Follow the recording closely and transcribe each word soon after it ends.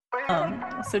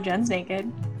So Jen's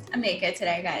naked. I'm naked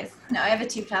today, guys. No, I have a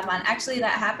tube top on. Actually,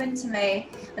 that happened to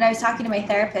when I was talking to my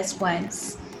therapist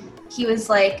once. He was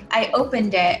like, I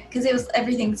opened it because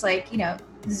everything's like,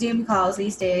 Zoom calls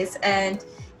these days. And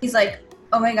he's like,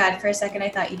 oh my God, for a second, I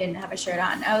thought you didn't have a shirt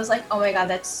on. I was like, oh my God,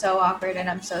 that's so awkward. And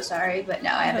I'm so sorry. But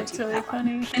no, I have a tube top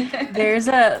on. There's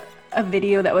a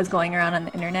video that was going around on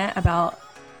the internet about,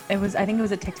 I think it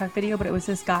was a TikTok video, but it was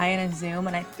this guy in a Zoom.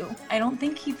 And I don't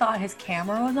think he thought his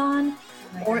camera was on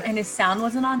and his sound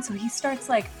wasn't on. So he starts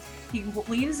he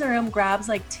leaves the room, grabs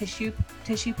tissue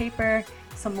paper,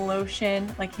 some lotion,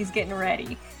 he's getting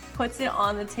ready, puts it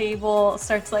on the table,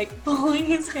 starts pulling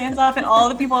his hands off, and all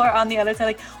the people are on the other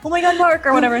side oh my God, Mark,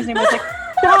 or whatever his name was,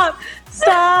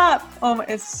 stop. Oh,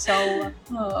 it's so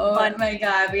fun. My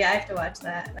God, I have to watch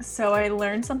that. So I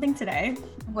learned something today.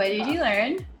 What did you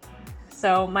learn?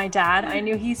 So my dad, I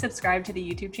knew he subscribed to the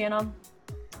YouTube channel,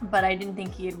 but I didn't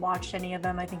think he had watched any of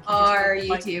them. I think he our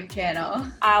YouTube channel.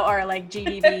 Our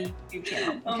GDB YouTube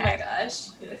channel. Okay. Oh my gosh.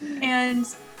 And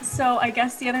so I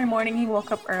guess the other morning he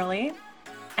woke up early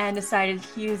and decided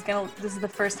this is the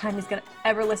first time he's gonna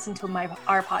ever listen to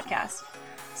our podcast.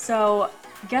 So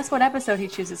guess what episode he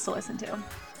chooses to listen to?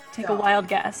 Take a wild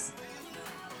guess.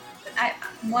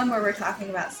 One where we're talking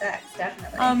about sex,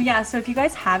 definitely. Yeah, so if you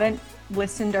guys haven't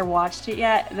listened or watched it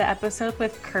yet, the episode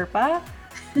with Kirpa,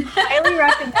 highly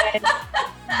recommend.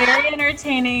 Very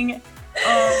entertaining.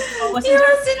 You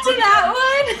listened to that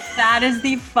one? That is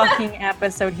the fucking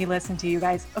episode he listened to, you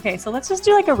guys. Okay, so let's just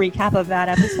do a recap of that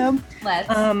episode.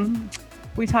 Let's.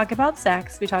 We talk about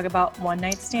sex. We talk about one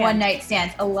night stands. One night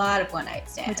stands. A lot of one night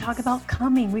stands. We talk about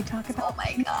coming. We talk about. Oh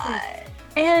my God.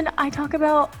 And I talk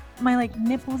about my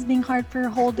nipples being hard for a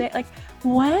whole day.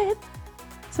 What?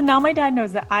 So now my dad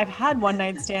knows that I've had one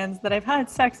night stands, that I've had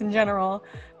sex in general,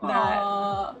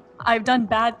 that I've done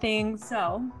bad things.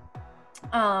 So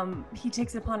he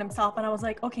takes it upon himself, and I was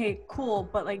like, okay, cool,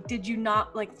 but did you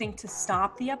not think to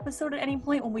stop the episode at any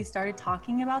point when we started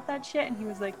talking about that shit? And he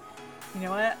was like, you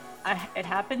know what, it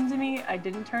happened to me, I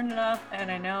didn't turn it off, and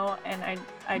I know, and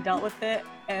I dealt with it,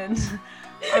 and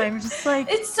I'm just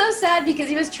it's so sad because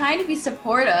he was trying to be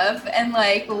supportive and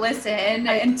listen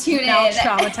and tune now in.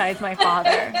 Traumatize my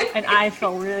father, and I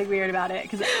feel really weird about it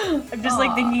because I'm just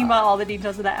thinking about all the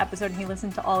details of that episode, and he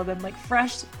listened to all of them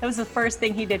fresh. That was the first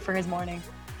thing he did for his morning.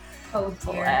 Oh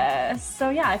dear. So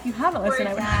yeah, if you haven't listened,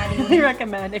 I would highly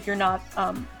recommend, if you're not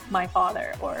my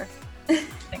father or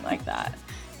anything like that.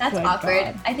 That's awkward.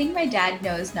 God. I think my dad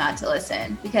knows not to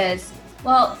listen because,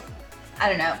 I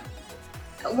don't know.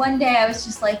 One day I was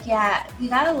just yeah, we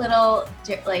got a little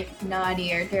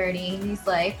naughty or dirty. And he's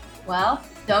like, well,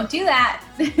 don't do that.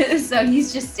 So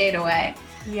he's just stayed away.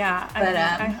 Yeah, but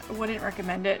I wouldn't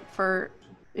recommend it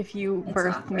if you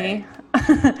birthed me.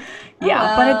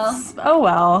 Yeah, but it's,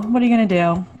 what are you going to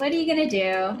do? What are you going to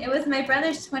do? It was my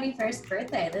brother's 21st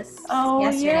birthday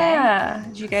yesterday. Yeah.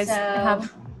 Did you guys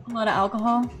have a lot of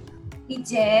alcohol? He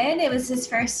did. It was his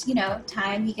first,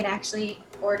 time he could actually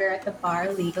order at the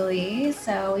bar legally.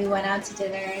 So we went out to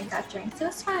dinner and got drinks. It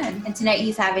was fun. And tonight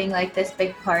he's having this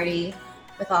big party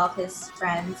with all of his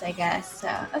friends, I guess. So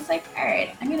I was like, all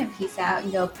right, I'm going to peace out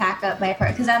and go pack up my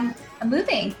apartment because I'm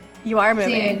moving. You are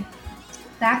moving. Soon.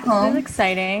 Back home. This is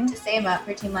exciting. To save up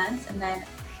for 2 months. And then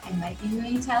I might be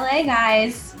moving to LA,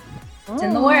 guys. It's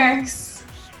in the works.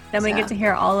 Then we get to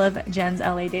hear all of Jen's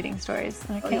LA dating stories.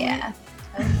 Oh yeah.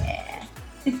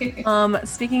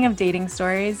 Speaking of dating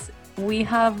stories, we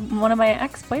have one of my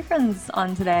ex-boyfriends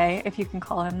on today, if you can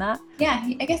call him that. Yeah,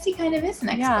 I guess he kind of is an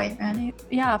ex-boyfriend.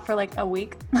 Yeah, for a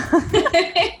week.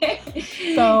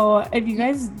 So if you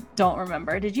guys don't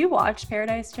remember, did you watch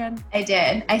Paradise, Jen? I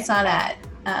did. I saw that.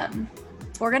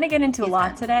 We're going to get into a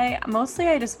lot today. Mostly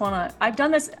I just want to, I've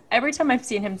done this every time I've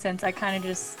seen him since. I kind of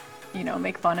just,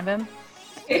 make fun of him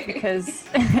because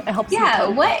it helps. Yeah,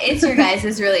 what is your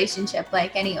guys' relationship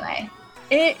like anyway?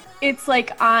 It's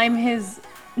I'm his,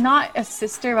 not a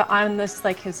sister, but I'm this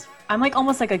I'm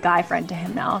almost like a guy friend to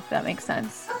him now, if that makes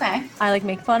sense. Okay. I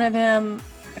make fun of him.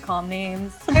 I call him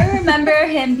names. I remember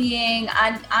him being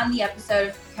on the episode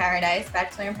of Paradise,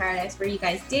 Bachelor in Paradise, where you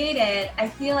guys dated. I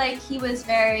feel like he was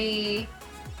very,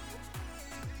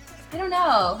 I don't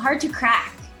know, hard to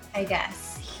crack, I guess.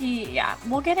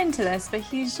 We'll get into this, but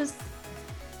he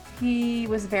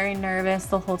was very nervous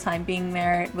the whole time being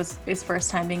there. It was his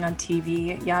first time being on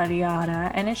TV, yada,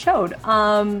 yada, and it showed.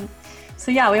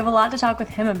 So yeah, we have a lot to talk with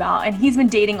him about, and he's been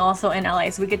dating also in LA,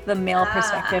 so we get the male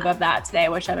perspective of that today,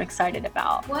 which I'm excited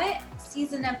about. What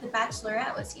season of The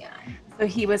Bachelorette was he on? So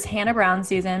he was Hannah Brown's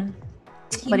season.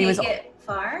 Did he make it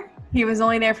far? He was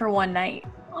only there for one night.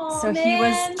 Oh, So man. he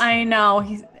was, I know,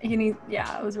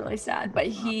 yeah, it was really sad. But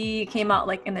he came out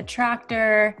like in the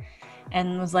tractor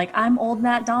and was like, I'm old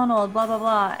Matt Donald, blah, blah,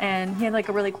 blah. And he had like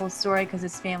a really cool story because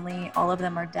his family, all of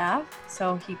them are deaf.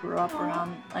 So he grew up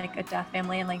around like a deaf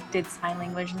family and like did sign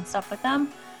language and stuff with them.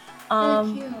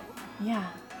 Really cute. Yeah,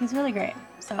 he's really great.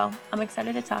 So I'm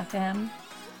excited to talk to him.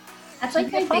 That's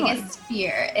like my biggest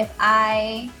fear. If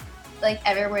I like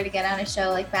ever were to get on a show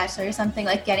like Bachelor or something,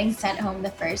 like getting sent home the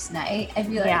first night, I'd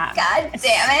be like, God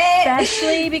damn it.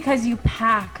 Especially because you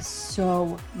pack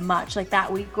so much. Like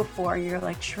that week before, you're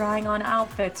like trying on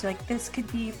outfits. You're like, this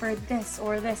could be for this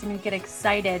or this, and you get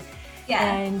excited.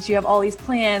 Yeah. And you have all these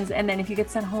plans, and then if you get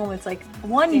sent home, it's like,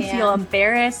 one, you feel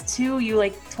embarrassed. Two, you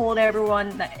like told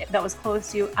everyone that was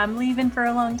close to you, I'm leaving for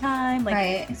a long time.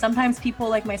 Like sometimes people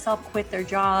like myself quit their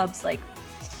jobs. Like,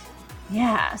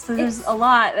 yeah, so there's a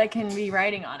lot that can be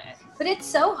riding on it. But it's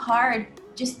so hard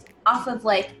just off of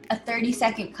like a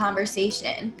 30-second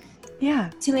conversation. Yeah.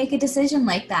 To make a decision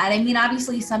like that. I mean,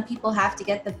 obviously some people have to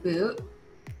get the boot.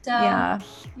 So,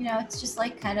 you know, it's just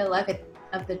like kind of luck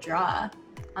of the draw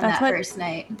on first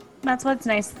night. That's what's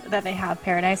nice that they have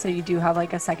Paradise, so you do have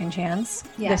like a second chance.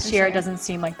 This year it doesn't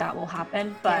seem like that will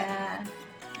happen, but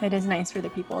it is nice for the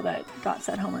people that got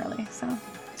sent home early. So,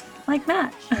 like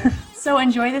Matt. So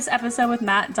enjoy this episode with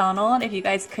Matt Donald. If you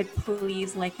guys could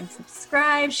please like and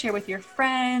subscribe, share with your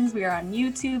friends. We are on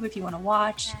YouTube if you want to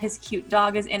watch. His cute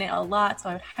dog is in it a lot, so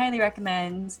I would highly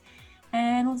recommend.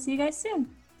 And we'll see you guys soon.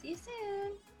 See you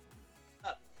soon.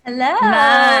 Hello.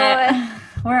 Matt.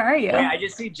 Where are you? Wait, I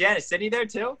just see Jen. Is Sydney there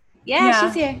too? Yeah,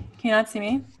 she's here. Can you not see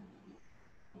me?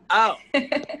 Oh.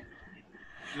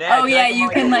 Man, yeah, you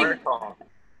can like.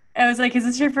 I was like, is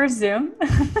this your first Zoom?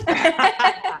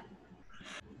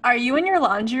 Are you in your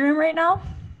laundry room right now?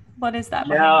 What is that?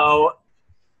 No.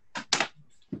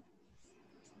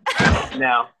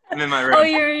 No, I'm in my room. Oh,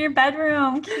 you're in your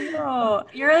bedroom. Cute.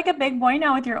 You're like a big boy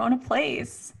now with your own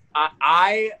place.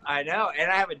 I know,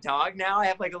 and I have a dog now. I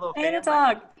have like a little family. And a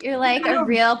dog. You're like a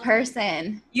real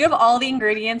person. You have all the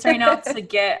ingredients right now to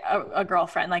get a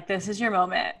girlfriend. Like, this is your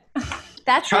moment.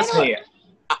 Trust me.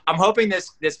 I'm hoping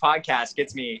this podcast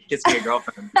gets me a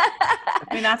girlfriend. I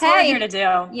mean, that's what we're here to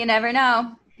do. You never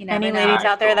know. Any ladies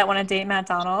out there that want to date Matt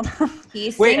Donald?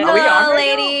 He's single, are we on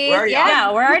ladies.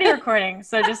 Yeah, we're already recording.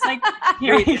 So just like,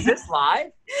 wait, is this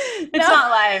live? It's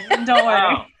not live. Don't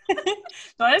worry.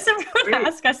 Why does everyone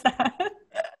ask us that?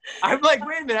 I'm like,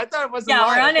 wait a minute. I thought it wasn't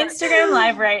live. Yeah, we're on Instagram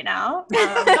Live right now.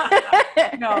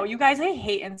 No, you guys, I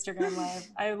hate Instagram Live.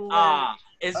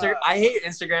 I hate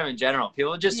Instagram in general.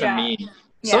 People just are mean.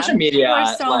 Yeah. Social media. People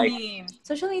are so mean.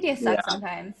 Social media sucks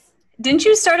sometimes. Didn't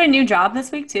you start a new job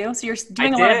this week too? So you're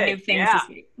doing a lot of new things this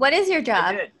week. What is your job?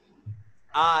 I did.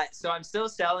 So I'm still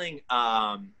selling,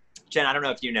 Jen, I don't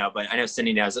know if you know, but I know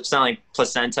Cindy knows. I'm selling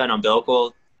placenta and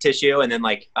umbilical tissue and then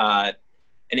like an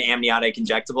amniotic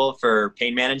injectable for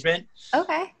pain management.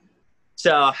 Okay.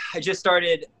 So I just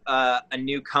started a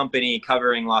new company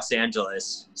covering Los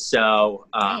Angeles. So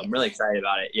I'm really excited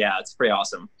about it. Yeah, it's pretty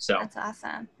awesome. So that's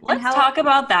awesome. Let's talk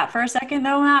about that for a second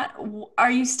though, Matt.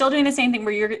 Are you still doing the same thing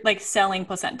where you're like selling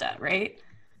placenta, right?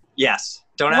 Yes.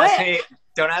 Don't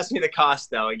ask me the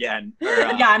cost though again.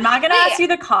 Yeah, I'm not gonna ask you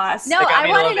the cost. No, I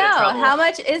want to know how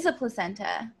much is a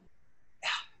placenta?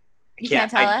 You can't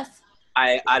tell us?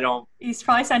 I don't. He's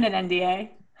probably signed an NDA.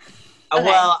 Okay.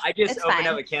 Well, I just opened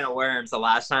up a can of worms the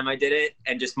last time I did it,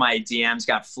 and just my DMs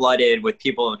got flooded with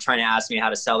people trying to ask me how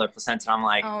to sell their placenta. I'm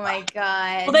like, oh my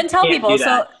God. Well, then tell people.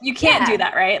 So you can't do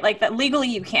that, right? Like that legally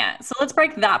you can't. So let's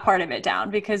break that part of it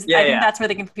down because I think that's where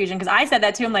the confusion. Because I said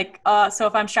that too. I'm like, so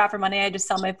if I'm strapped for money, I just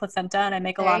sell my placenta and I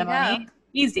make a lot of money.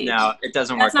 Easy. No, it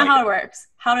doesn't work. That's not how it works.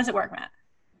 How does it work, Matt?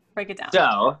 Break it down.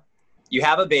 So you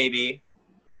have a baby.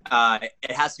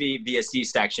 It has to be via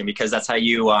C-section because that's how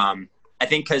you. I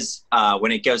think because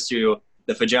when it goes through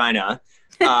the vagina,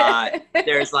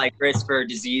 there's like risk for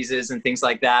diseases and things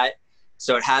like that.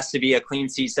 So it has to be a clean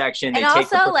C-section. And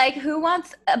also, like, who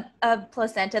wants a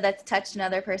placenta that's touched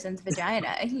another person's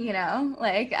vagina? You know,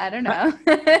 like, I don't know.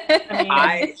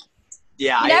 You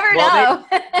never know.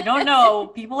 You don't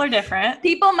know. People are different.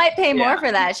 People might pay more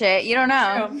for that shit. You don't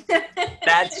know.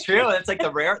 That's true. That's like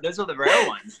those are the rare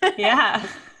ones. Yeah.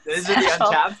 Those are the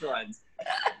untapped ones.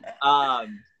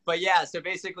 But yeah, so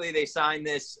basically they sign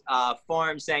this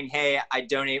form saying, hey, I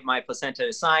donate my placenta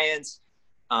to science.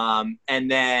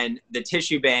 And then the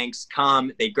tissue banks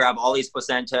come, they grab all these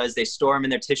placentas, they store them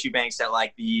in their tissue banks at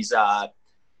like these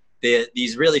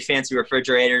really fancy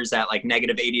refrigerators at like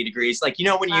 -80 degrees. Like, you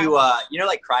know, when you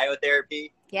like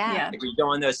cryotherapy? Yeah. Like we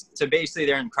go in those, so basically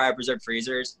they're in cryopreserved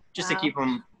freezers just to keep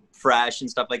them fresh and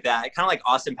stuff like that. Kind of like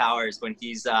Austin Powers when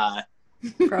he's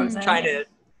Frozen. trying to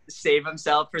save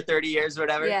himself for 30 years or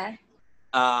whatever. Yeah.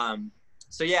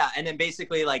 So yeah, and then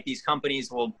basically like these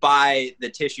companies will buy the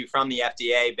tissue from the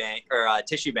FDA bank or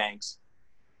tissue banks,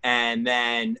 and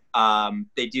then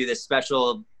they do this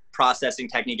special processing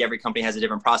technique. Every company has a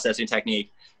different processing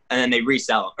technique, and then they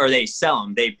resell them, or they sell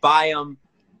them. They buy them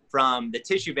from the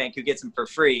tissue bank who gets them for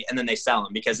free, and then they sell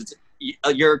them because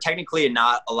you're technically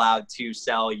not allowed to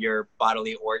sell your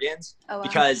bodily organs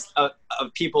because of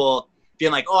people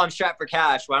being like, oh, I'm strapped for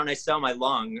cash. Why don't I sell my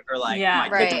lung or like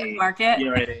my the market? You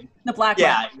know what I mean? The black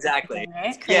market. market. Yeah, exactly.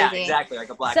 It's crazy. Yeah, exactly, like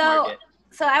a black market.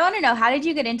 So I want to know, how did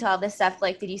you get into all this stuff?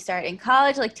 Like, did you start in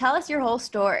college? Like, tell us your whole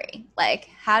story. Like,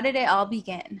 how did it all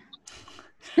begin?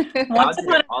 Once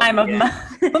upon a time of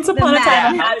Matt Donald.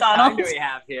 How much time do we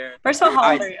have here? First of all,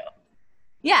 how old are you?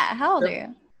 Yeah, how old are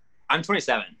you? I'm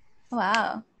 27.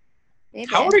 Wow. Baby.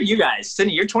 How old are you guys?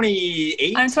 Sydney, you're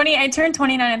 28? I'm 20. I turned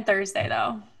 29 on Thursday,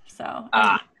 though. So.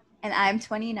 And I'm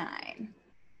 29.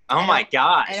 Oh my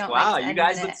gosh. Wow, you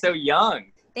guys look so young.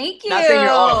 Thank you. Not saying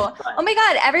you're old, but... Oh my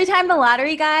God, every time the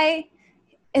lottery guy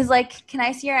is like, can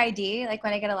I see your ID? Like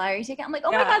when I get a lottery ticket, I'm like,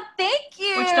 oh my God, thank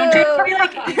you. Which don't you have to be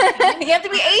like 18? You have to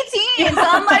be 18. So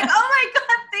I'm like, oh my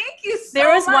God, thank you so much.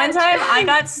 There was one time I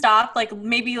got stopped, like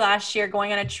maybe last year,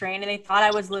 going on a train, and they thought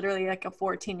I was literally like a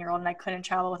 14-year-old and I couldn't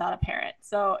travel without a parent.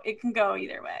 So it can go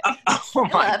either way. Oh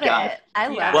my God. I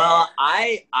love it. Well,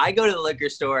 I go to the liquor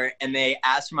store and they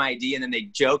ask for my ID and then they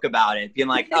joke about it, being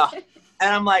like, oh. And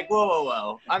I'm like,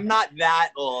 whoa. I'm not that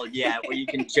old yet where you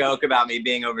can joke about me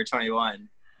being over 21.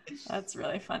 That's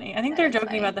really funny. I think they're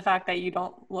joking about the fact that you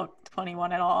don't look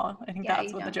 21 at all. I think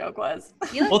that's what the joke was.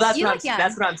 Well, that's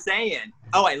what I'm saying.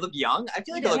 Oh, I look young? I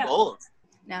feel like I look old.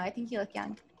 No, I think you look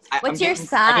young. What's your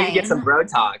sign? I need to get some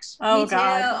Brotox. Oh,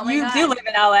 God. You do live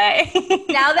in LA.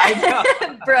 Now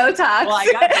that Brotox. Well,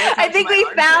 I got Brotox. I think we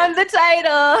found the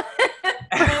title.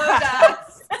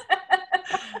 Brotox.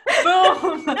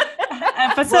 Boom.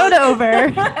 Episode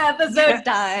over. Episode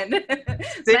done.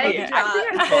 Sydney,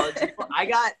 I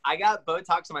got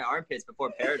Botox in my armpits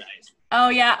before Paradise. Oh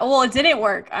yeah. Well, it didn't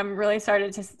work. I'm really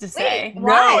sorry to say. Wait,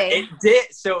 why? No, it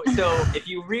did. So if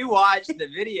you rewatch the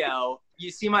video, you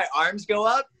see my arms go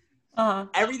up.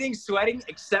 Everything's sweating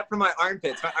except for my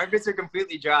armpits. My armpits are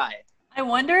completely dry. I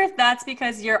wonder if that's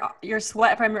because your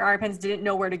sweat from your armpits didn't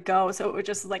know where to go, so it was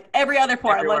just like every other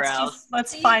port.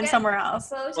 Let's find somewhere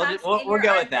else. We'll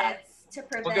go with that.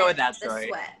 We'll go with that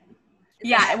story.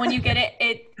 Yeah, and when you get it,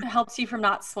 it helps you from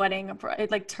not sweating.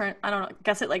 It like I don't know. I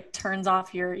guess it like turns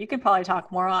off your. You could probably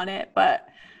talk more on it, but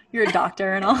you're a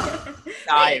doctor and all.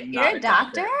 I am not. You're a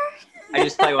doctor? I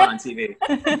just play one on TV.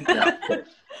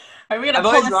 I've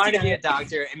always wanted to be a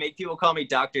doctor and make people call me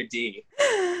Dr. D.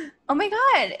 Oh my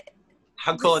God.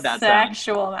 How cool would that sound?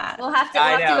 Sexual, Matt. We'll have to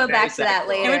go back to that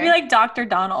later. It would be like Dr.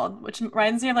 Donald, which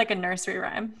reminds me of like a nursery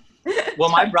rhyme. Well,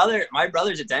 my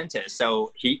brother's a dentist,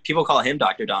 so people call him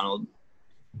Dr. Donald.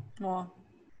 Well,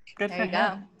 good for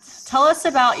him. Tell us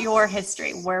about your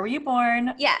history. Where were you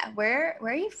born? Yeah, where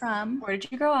are you from? Where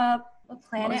did you grow up? What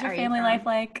planet what was your family life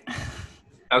like?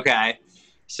 Okay,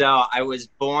 so I was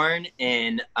born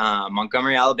in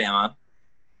Montgomery, Alabama.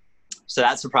 So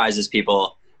that surprises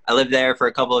people. I lived there for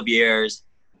a couple of years,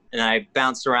 and then I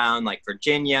bounced around like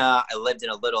Virginia. I lived in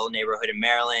a little neighborhood in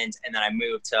Maryland, and then I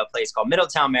moved to a place called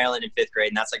Middletown, Maryland in 5th grade,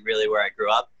 and that's like really where I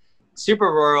grew up. Super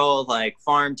rural, like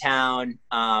farm town.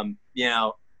 You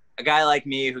know, a guy like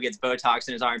me who gets Botox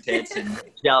in his armpits and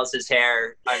gels his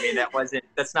hair. I mean,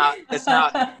 that's not.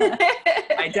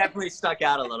 I definitely stuck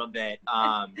out a little bit.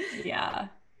 Yeah.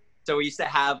 So we used to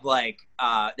have like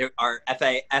our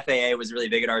FAA was really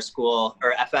big at our school,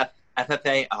 or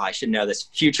FFA. Oh, I should know this.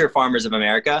 Future Farmers of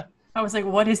America. I was like,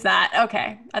 what is that?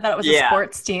 Okay. I thought it was a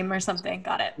sports team or something.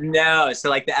 Got it. No. So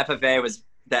like the FFA was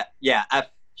that,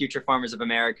 Future Farmers of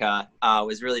America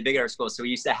was really big at our school. So we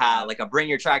used to have like a bring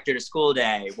your tractor to school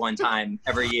day one time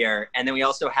every year. And then we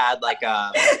also had like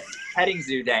a petting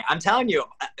zoo day. I'm telling you,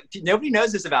 nobody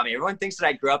knows this about me. Everyone thinks that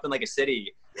I grew up in like a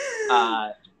city.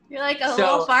 You're like a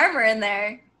little farmer in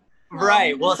there.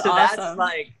 Right. Well, so awesome. That's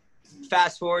like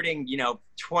fast forwarding,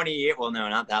 20 years, well, no,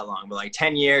 not that long, but like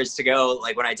 10 years to go,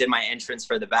 like when I did my entrance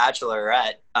for the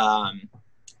Bachelorette,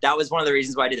 that was one of the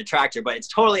reasons why I did the tractor, but it's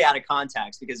totally out of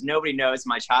context because nobody knows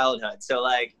my childhood. So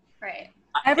like, right.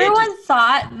 Everyone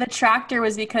thought the tractor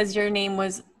was because your name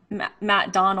was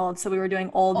Matt Donald. So we were doing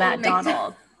old Matt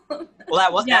Donald.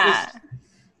 Well,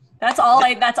 that's all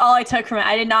I took from it.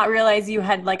 I did not realize you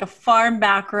had like a farm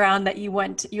background, that you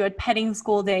had petting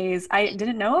school days. I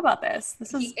didn't know about this.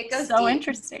 This is so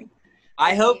interesting.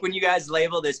 I hope when you guys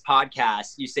label this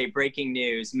podcast, you say breaking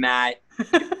news, Matt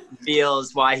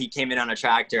reveals why he came in on a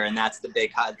tractor, and that's the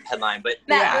big headline. But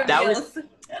That that reveals. was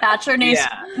Bachelor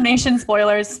Nation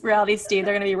spoilers, reality Steve,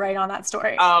 they're going to be right on that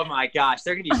story. oh my gosh,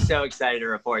 they're going to be so excited to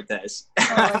report this.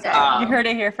 You heard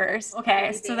it here first.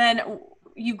 Okay, so then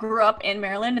you grew up in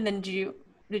Maryland, and then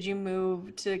did you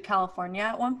move to California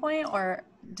at one point, or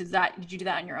did you do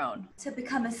that on your own? To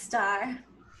become a star.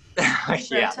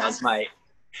 Yeah, that's my.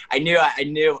 I knew.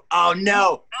 Oh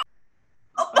no.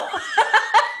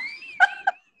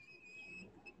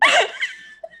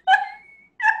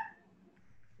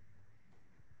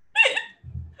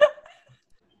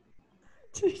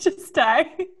 Did you just die?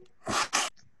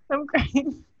 I'm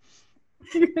crying.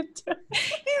 He's back.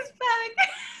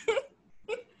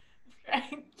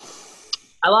 Crying.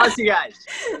 I lost you guys.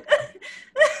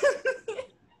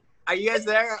 Are you guys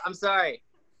there? I'm sorry.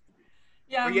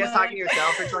 Yeah. Were you guys talking to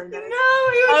yourself for 20 minutes? No,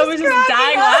 I was just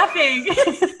dying laughing.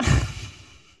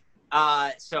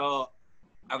 So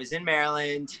I was in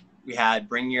Maryland. We had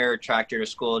bring your tractor to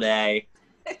school day.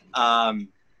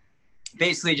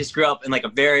 Basically just grew up in like a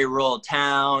very rural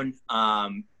town,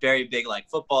 very big like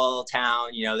football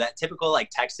town, you know, that typical like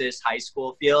Texas high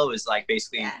school feel was like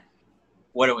basically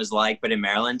what it was like, but in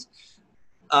Maryland.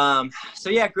 So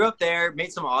yeah, grew up there,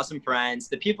 made some awesome friends.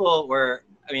 The people were,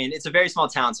 I mean, it's a very small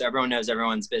town, so everyone knows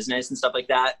everyone's business and stuff like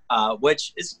that,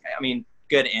 which is, I mean,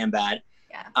 good and bad.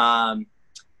 Yeah.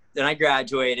 Then I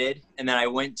graduated, and then I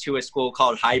went to a school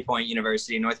called High Point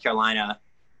University in North Carolina.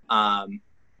 I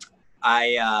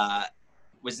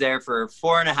was there for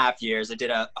 4.5 years. I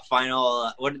did a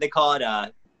final, what did they call it?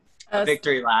 A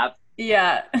victory lap.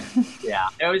 Yeah. Yeah.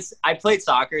 I played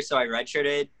soccer, so I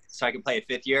redshirted so I could play a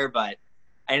 5th year, but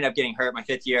I ended up getting hurt my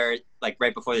 5th year, like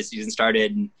right before the season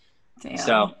started. And damn.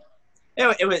 so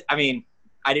it was, I mean,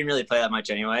 I didn't really play that much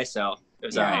anyway, so it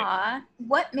was all right.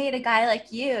 What made a guy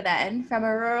like you then from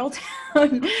a rural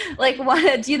town like want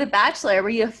to do The Bachelor? Were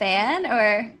you a fan,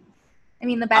 or I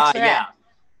mean The Bachelorette?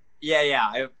 Yeah,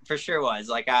 I for sure was.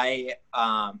 Like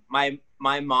my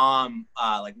mom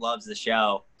like loves the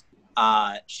show.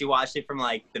 She watched it from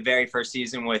like the very first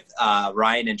season with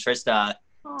Ryan and Trista.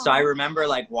 Aww. So I remember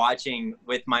like watching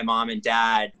with my mom and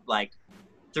dad like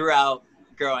throughout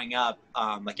growing up.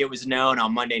 Like it was known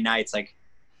on Monday nights, like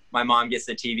my mom gets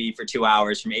the TV for 2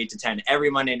 hours from 8 to 10 every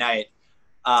Monday night.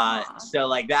 So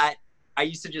like that, I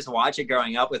used to just watch it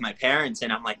growing up with my parents,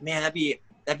 and I'm like, man, that'd be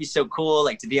so cool,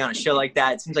 like to be on a show like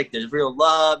that. It seems like there's real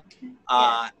love.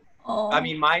 I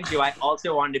mean, mind you, I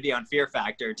also wanted to be on Fear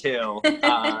Factor too,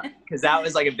 because that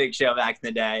was like a big show back in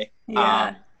the day.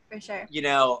 Yeah, for sure. You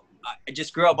know, I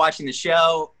just grew up watching the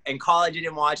show. In college, I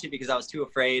didn't watch it because I was too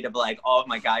afraid of like all of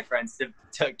my guy friends to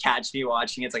catch me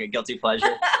watching it. It's like a guilty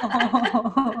pleasure.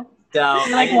 So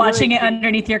you're like watching it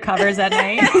underneath your covers at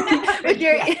night with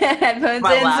your headphones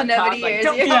in, so nobody hears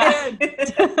you.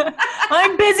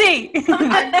 I'm busy.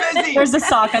 I'm busy. There's a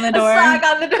sock on the door. A sock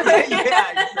on the door.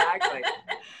 Yeah, exactly.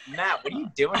 Matt, what are you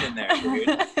doing in there, dude?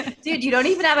 Dude, you don't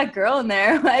even have a girl in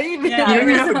there. Why do you you don't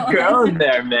even have a girl in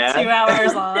there, man. 2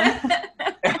 hours long.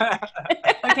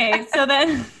 Okay, so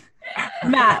then,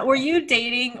 Matt, were you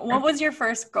dating? What was your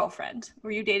first girlfriend?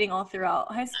 Were you dating all throughout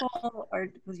high school, or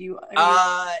was you?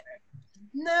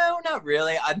 No, not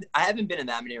really. I haven't been in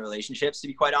that many relationships, to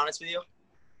be quite honest with you.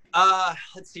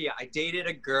 Let's see. I dated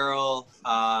a girl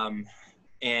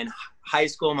in high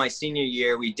school. My senior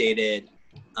year, we dated.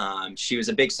 She was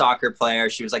a big soccer player.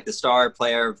 She was like the star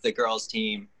player of the girls'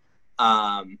 team.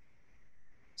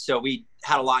 So we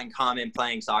had a lot in common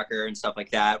playing soccer and stuff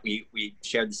like that. We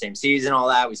shared the same season, all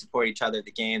that. We supported each other at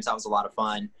the games. That was a lot of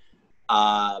fun.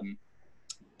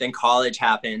 Then college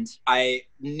happened. I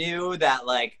knew that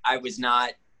like I was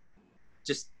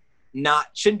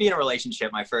shouldn't be in a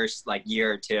relationship my first like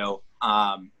year or two.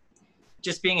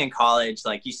 Just being in college,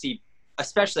 like you see,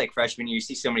 especially like freshman year, you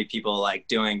see so many people like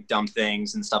doing dumb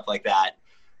things and stuff like that.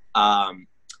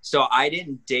 So I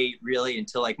didn't date really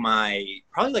until like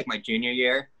probably my junior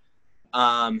year.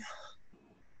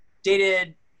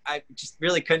 Dated, I just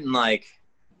really couldn't like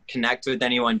connect with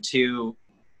anyone too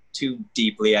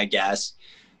deeply, I guess.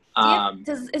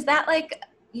 Is that like,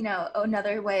 you know,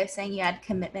 another way of saying you had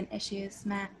commitment issues,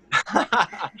 Matt?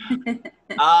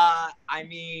 I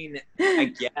mean, I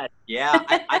guess, yeah.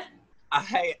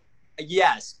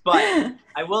 Yes, but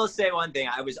I will say one thing.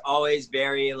 I was always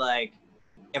very like,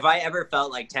 if I ever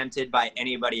felt like tempted by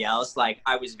anybody else, like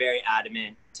I was very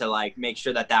adamant to like make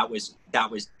sure that was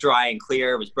dry and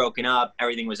clear, was broken up,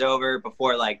 everything was over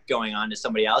before like going on to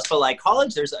somebody else. But like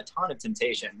college, there's a ton of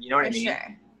temptation. You know what I mean?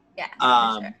 Sure. Yeah.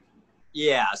 For sure.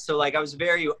 Yeah. So like I was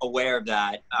very aware of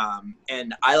that,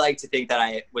 and I like to think that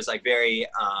I was like very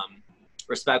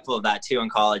respectful of that too in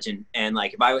college. And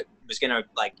like if was gonna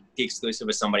like be exclusive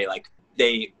with somebody, like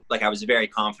I was very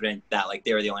confident that like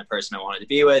they were the only person I wanted to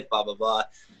be with, blah blah blah.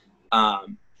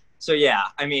 So yeah,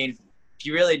 I mean, if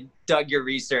you really dug your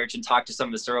research and talked to some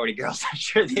of the sorority girls, I'm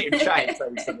sure they'd try and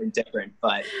tell you something different.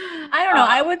 But I don't know.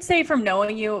 I would say from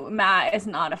knowing you, Matt is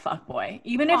not a fuckboy.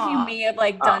 Even if you may have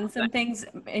like done some things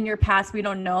in your past we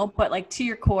don't know, but like to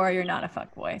your core, you're not a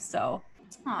fuckboy. So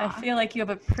I feel like you have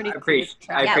a pretty I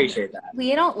appreciate that.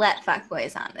 We don't let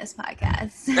fuckboys on this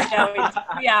podcast. Yeah,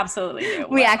 we absolutely do.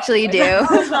 We actually do.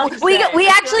 we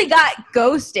actually got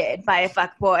ghosted by a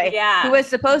fuckboy who was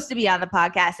supposed to be on the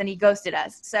podcast, and he ghosted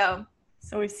us. So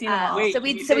we've seen them all. So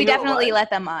we definitely let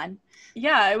them on.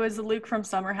 Yeah, it was Luke from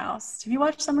Summer House. Have you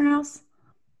watched Summer House?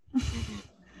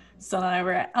 Still not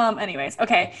over it. Anyways,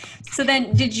 okay. So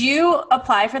then, did you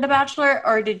apply for The Bachelor,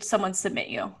 or did someone submit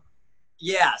you?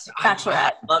 Yes,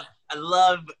 Bachelorette. I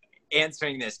love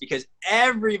answering this because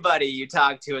everybody you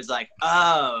talk to is like,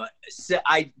 oh, so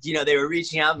they were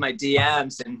reaching out in my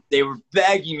DMs and they were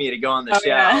begging me to go on the show.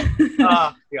 Yeah.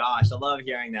 Oh gosh, I love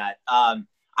hearing that.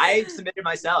 I submitted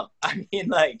myself. I mean,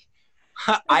 like,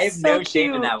 I have no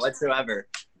shame in that whatsoever.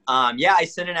 I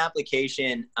sent an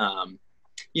application. I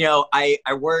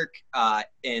work I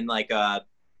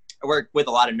work with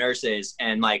a lot of nurses,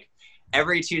 and like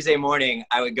every Tuesday morning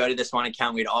I would go to this one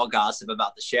account. We'd all gossip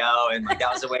about the show, and like that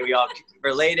was the way we all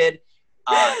related.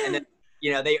 And then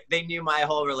they knew my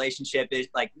whole relationship is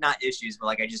like not issues, but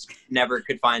like I just never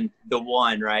could find the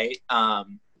one, right?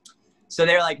 So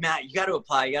they were like, Matt, you got to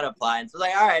apply. And so I was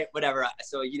like, all right, whatever.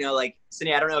 So, like,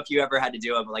 Sydney, I don't know if you ever had to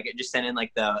do it, but like, I just sent in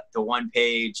like the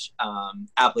 1-page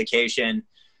application,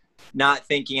 not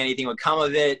thinking anything would come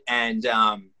of it. And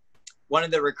one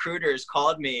of the recruiters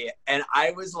called me, and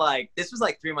I was like, this was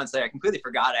like 3 months later. I completely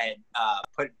forgot I had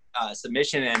put a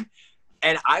submission in,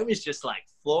 and I was just like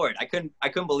floored. I couldn't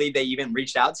believe they even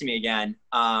reached out to me again.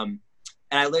 And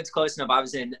I lived close enough. I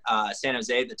was in San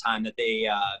Jose at the time that they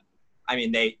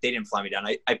didn't fly me down.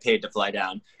 I paid to fly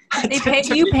down. They paid?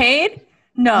 You paid?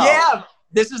 No. Yeah.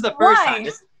 This is the first Why? time.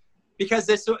 Because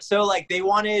this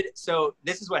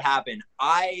is what happened.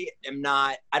 I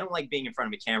don't like being in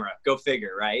front of a camera. Go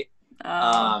figure, right?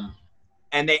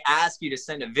 And they ask you to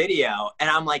send a video. And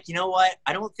I'm like, you know what?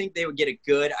 I don't think they would get a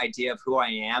good idea of who I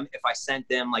am if I sent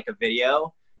them like a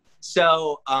video.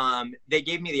 So they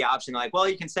gave me the option, like, well,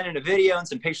 you can send in a video and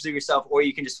some pictures of yourself, or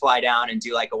you can just fly down and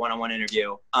do like a one-on-one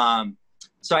interview.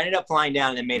 So I ended up flying down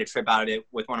and then made a trip out of it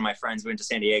with one of my friends. We went to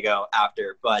San Diego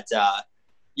after. But I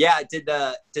did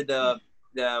the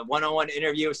one-on-one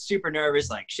interview. Super nervous,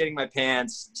 like shitting my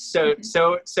pants. So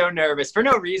nervous for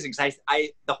no reason, because I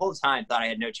the whole time thought I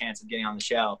had no chance of getting on the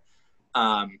show.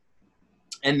 And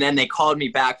then they called me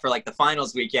back for like the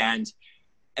finals weekend.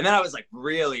 And then I was like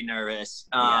really nervous.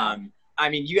 I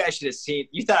mean, you guys should have seen,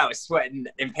 you thought I was sweating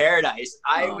in paradise.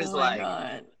 I was like,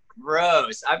 God.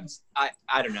 Gross. I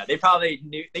don't know. They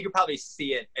could probably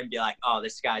see it and be like, oh,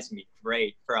 this guy's gonna be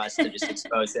great for us to just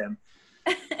expose him.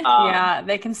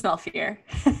 They can smell fear.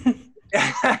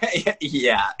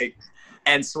 Yeah.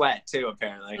 And sweat too,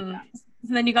 apparently. So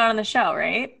then you got on the show,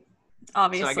 right?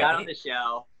 Obviously. So I got on the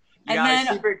show. I was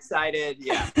super excited.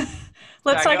 Yeah.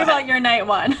 Let's talk about your night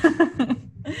one.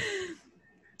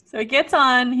 So he gets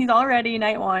on, he's all ready,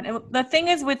 night one. And the thing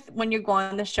is when you go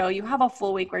on the show, you have a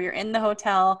full week where you're in the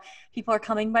hotel, people are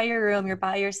coming by your room, you're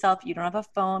by yourself, you don't have a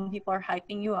phone, people are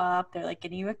hyping you up, they're like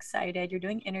getting you excited, you're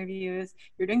doing interviews,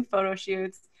 you're doing photo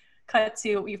shoots. Cut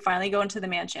to, you finally go into the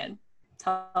mansion.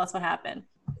 Tell us what happened.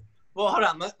 Well, hold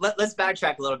on, let's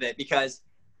backtrack a little bit, because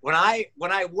when I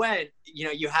went, I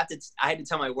had to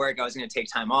tell my work I was going to take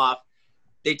time off.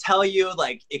 They tell you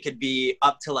like it could be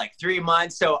up to like 3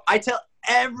 months. So I tell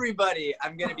everybody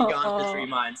I'm going to be gone for 3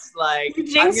 months. Like,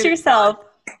 you jinxed yourself.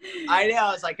 I know.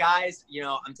 I was like, guys,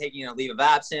 I'm taking a leave of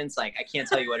absence. Like, I can't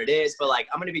tell you what it is, but like,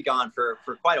 I'm going to be gone for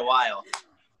quite a while.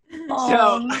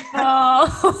 No.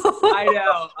 I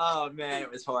know. Oh man, it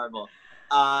was horrible.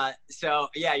 So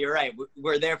yeah, you're right.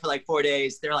 We're there for like 4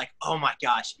 days. They're like, oh my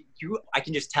gosh, I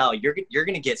can just tell you're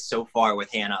going to get so far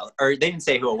with Hannah. Or they didn't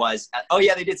say who it was. Oh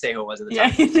yeah, they did say who it was at the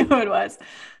time. Yeah, you knew who it was.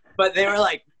 But they were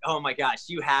like, oh my gosh,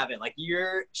 you have it. Like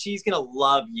she's going to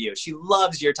love you. She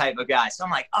loves your type of guy. So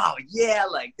I'm like, oh yeah,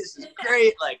 like this is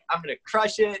great. Like I'm going to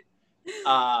crush it.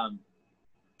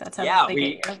 That's how they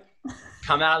get you.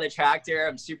 Come out of the tractor.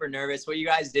 I'm super nervous. What you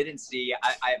guys didn't see,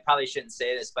 I probably shouldn't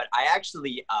say this, but I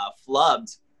actually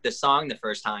flubbed the song the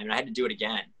first time, and I had to do it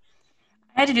again.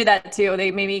 I had to do that too.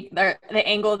 The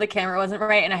angle of the camera wasn't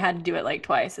right, and I had to do it like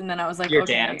twice. And then I was like, your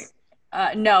okay. Dance?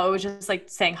 No, it was just like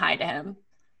saying hi to him.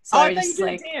 So I just you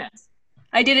did a dance.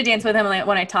 I did a dance with him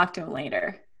when I talked to him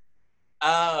later.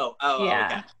 Oh, yeah.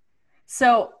 Okay.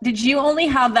 So did you only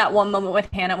have that one moment with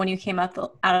Hannah when you came out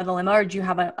of the limo, or did you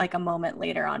have a moment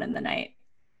later on in the night?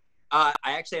 I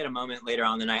actually had a moment later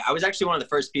on in the night. I was actually one of the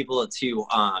first people to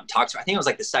talk to her. I think I was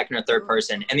like the second or third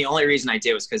person. And the only reason I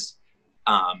did was because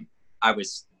I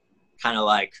was kind of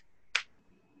like,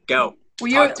 go. Were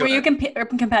you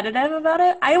competitive about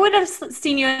it? I would have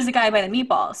seen you as a guy by the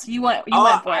meatballs. You went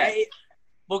for it.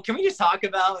 Well, can we just talk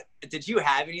about, did you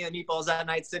have any of the meatballs that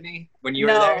night, Sydney, when you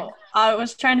were there? No, I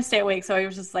was trying to stay awake, so I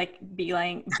was just like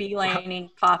beelining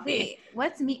coffee. Wait,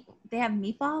 what's meat? They have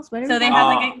meatballs? What are so they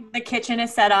have the kitchen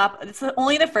is set up. It's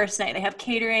only the first night. They have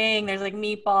catering. There's like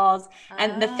meatballs.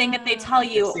 And the thing that they tell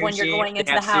you when you're going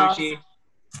into the house,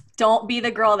 don't be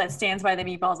the girl that stands by the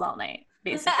meatballs all night,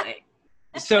 basically.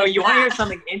 So you want to hear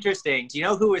something interesting? Do you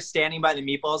know who was standing by the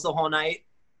meatballs the whole night?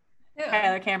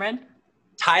 Tyler Cameron.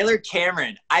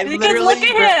 Look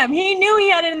at him. He knew he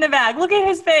had it in the bag. Look at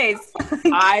his face.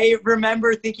 I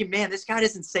remember thinking, man, this guy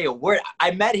doesn't say a word.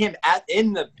 I met him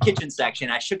in the kitchen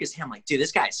section. I shook his hand. I'm like, dude,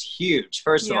 this guy's huge.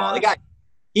 First of all, the guy,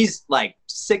 he's like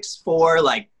 6'4",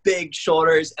 like big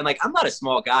shoulders. And like, I'm not a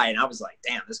small guy. And I was like,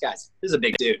 damn, this is a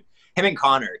big dude. Him and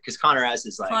Connor, because Connor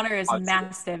is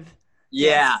massive.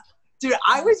 Yeah. Dude,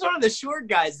 I was one of the short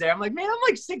guys there. I'm like, man, I'm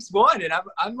like 6'1", and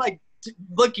I'm like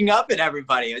looking up at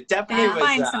everybody. It definitely was. I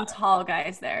find some tall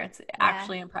guys there. It's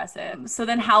actually impressive. So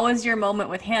then how was your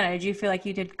moment with Hannah? Did you feel like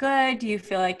you did good? Do you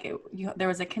feel like there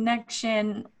was a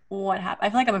connection? What happened? I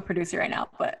feel like I'm a producer right now,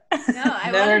 but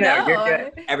no, you're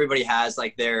good. Everybody has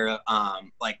like their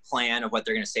like plan of what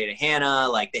they're going to say to Hannah.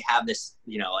 Like they have this,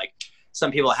 like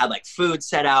some people had like food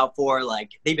set out for,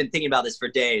 like they've been thinking about this for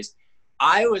days.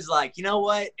 I was like, you know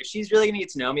what? If she's really gonna get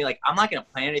to know me, like I'm not gonna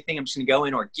plan anything. I'm just gonna go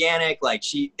in organic. Like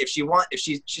she's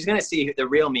gonna see the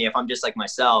real me if I'm just like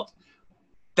myself.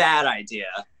 Bad idea.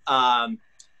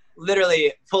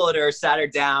 Literally pulled her, sat her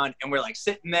down, and we're like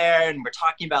sitting there and we're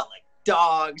talking about like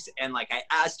dogs. And like I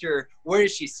asked her, where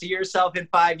does she see herself in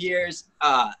 5 years?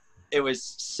 It was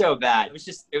so bad.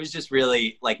 It was just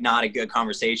really like not a good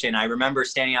conversation. I remember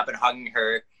standing up and hugging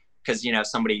her because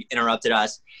somebody interrupted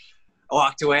us. I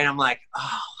walked away and I'm like,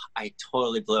 oh, I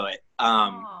totally blew it.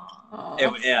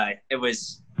 It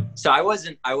was, so I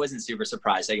wasn't super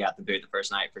surprised I got the boot the first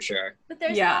night for sure. But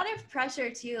there's a lot of pressure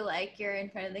too. Like you're in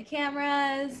front of the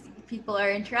cameras, people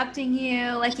are interrupting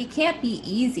you. Like it can't be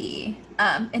easy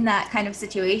in that kind of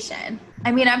situation.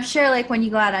 I mean, I'm sure like when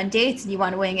you go out on dates and you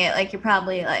want to wing it, like you're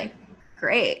probably like,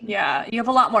 great. Yeah, you have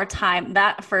a lot more time.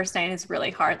 That first night is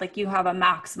really hard. Like you have a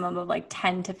maximum of like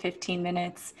 10 to 15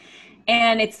 minutes.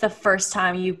 And it's the first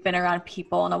time you've been around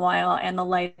people in a while, and the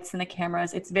lights and the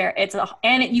cameras.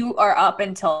 You are up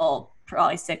until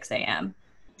probably 6 a.m.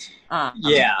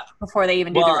 Before they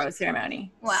even do the rose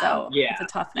ceremony. Wow. So it's a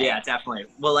tough night. Yeah, definitely.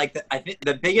 Well, like I think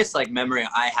the biggest like memory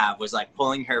I have was like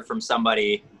pulling her from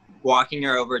somebody, walking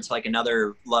her over to like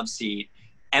another love seat,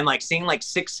 and like seeing like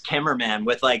 6 cameramen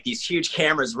with like these huge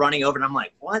cameras running over, and I'm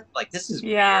like, what? Like this is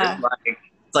weird.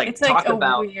 Like, it's like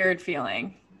a weird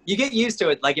feeling. You get used to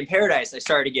it. Like in Paradise, I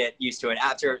started to get used to it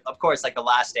after, of course, like the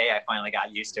last day I finally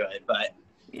got used to it, but.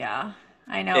 Yeah,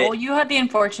 I know. Well, you had the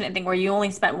unfortunate thing where you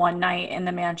only spent one night in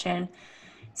the mansion,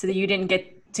 so that you didn't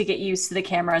get used to the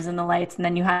cameras and the lights, and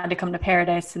then you had to come to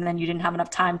Paradise, and then you didn't have enough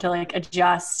time to like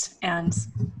adjust, and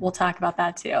we'll talk about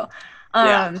that too.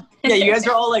 Yeah, you guys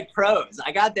are all like pros.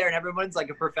 I got there and everyone's like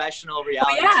a professional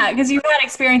reality. Because you've had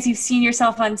experience, you've seen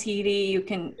yourself on TV,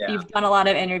 you've done a lot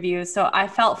of interviews. So I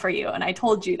felt for you and I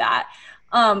told you that.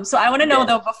 So I want to know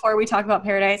though, before we talk about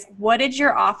Paradise, what did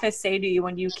your office say to you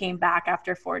when you came back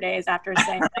after 4 days after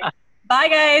saying like, bye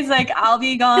guys, like I'll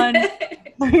be gone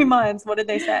 3 months? What did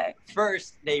they say?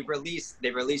 First, they released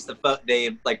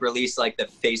like the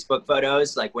Facebook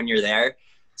photos like when you're there.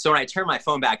 So when I turned my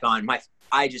phone back on,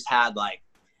 I just had like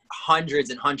hundreds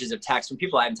and hundreds of texts from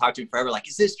people I haven't talked to in forever. Like,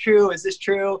 is this true? Is this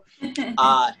true?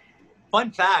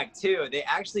 Fun fact too, they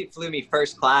actually flew me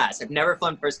first class. I've never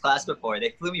flown first class before.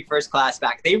 They flew me first class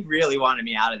back. They really wanted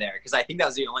me out of there because I think that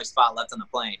was the only spot left on the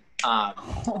plane.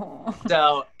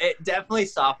 So it definitely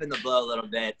softened the blow a little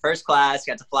bit. First class,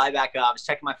 got to fly back up. I was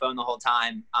checking my phone the whole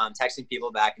time, texting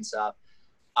people back and stuff.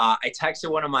 I texted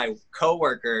one of my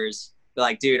coworkers,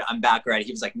 like, dude, I'm back already.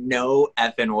 He was like, no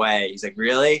effing way. He's like,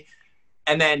 really?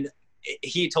 And then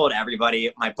he told everybody.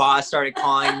 My boss started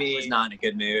calling me. He was not in a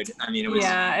good mood. I mean, it was.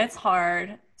 Yeah, it's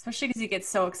hard, especially because you get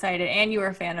so excited and you were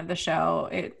a fan of the show.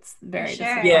 It's very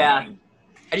disappointing. Yeah.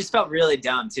 I just felt really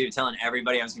dumb too, telling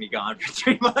everybody I was gonna be gone for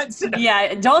 3 months.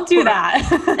 Yeah, don't do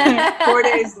that. 4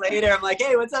 days later, I'm like,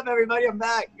 hey, what's up, everybody? I'm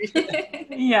back.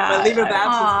 Yeah. My leave of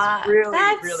absence is really,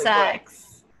 that really sucks. quick.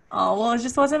 Oh, well, it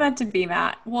just wasn't meant to be,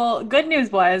 Matt. Well, good news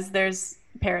was there's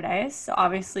Paradise. So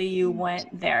obviously you went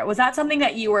there. Was that something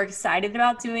that you were excited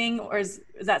about doing, or is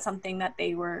that something that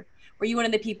were you one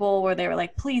of the people where they were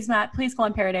like, please, Matt, please go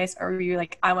on Paradise? Or were you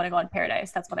like, I want to go on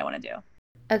Paradise. That's what I want to do.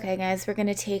 Okay, guys, we're going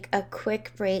to take a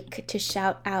quick break to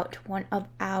shout out one of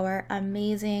our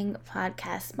amazing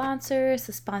podcast sponsors.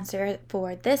 The sponsor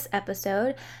for this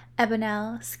episode,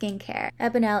 Ebonel Skincare.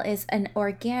 Ebonel is an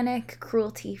organic,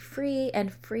 cruelty-free,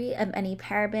 and free of any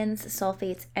parabens,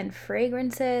 sulfates, and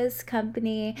fragrances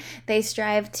company. They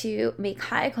strive to make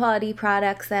high-quality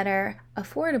products that are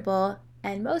affordable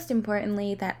and, most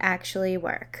importantly, that actually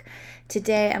work.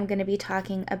 Today, I'm going to be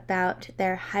talking about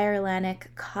their hyaluronic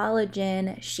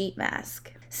collagen sheet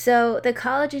mask. So the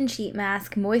collagen sheet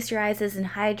mask moisturizes and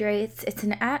hydrates. It's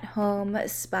an at-home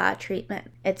spa treatment.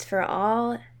 It's for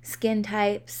all skin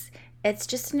types. It's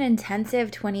just an intensive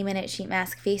 20-minute sheet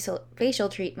mask facial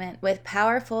treatment with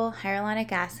powerful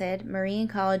hyaluronic acid, marine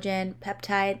collagen,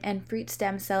 peptide, and fruit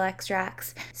stem cell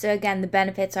extracts. So again, the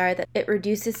benefits are that it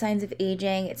reduces signs of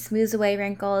aging, it smooths away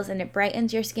wrinkles, and it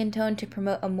brightens your skin tone to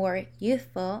promote a more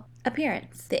youthful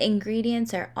appearance. The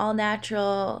ingredients are all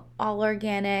natural, all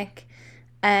organic,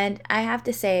 and I have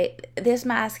to say, this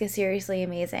mask is seriously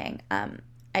amazing.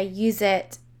 I use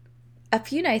it a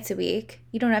few nights a week.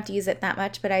 You don't have to use it that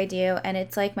much, but I do, and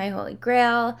it's like my holy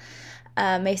grail.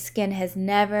 My skin has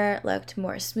never looked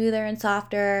more smoother and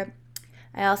softer.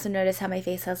 I also notice how my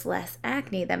face has less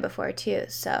acne than before too,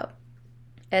 so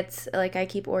it's like I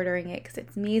keep ordering it because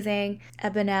it's amazing.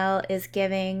 Ebonel is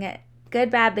giving Good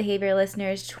Bad Behavior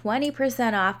listeners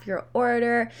 20% off your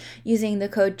order using the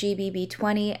code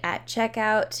GBB20 at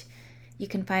checkout. You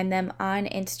can find them on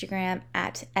Instagram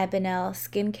at Ebonel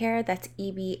Skincare. That's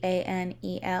EBANEL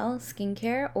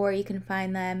Skincare. Or you can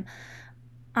find them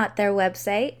at their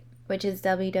website, which is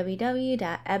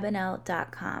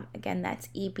www.ebonel.com. Again, that's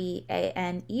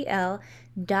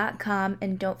EBANEL.com.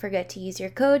 And don't forget to use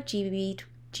your code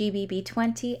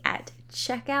GBB20 at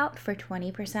checkout for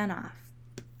 20% off.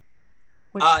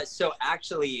 So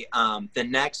actually, the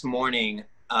next morning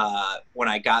when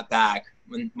I got back,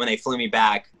 when they flew me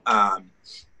back,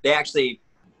 they actually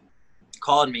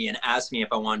called me and asked me if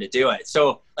I wanted to do it.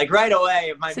 So like right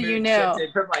away, my mood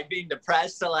shifted from like being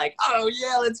depressed to like, oh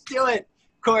yeah, let's do it.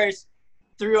 Of course,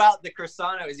 throughout the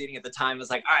croissant I was eating at the time, I was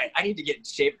like, all right, I need to get in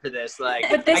shape for this. Like,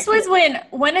 but this was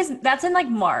that's in like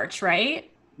March, right?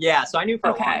 Yeah. So I knew for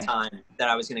a long time that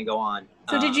I was going to go on.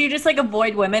 So did you just like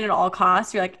avoid women at all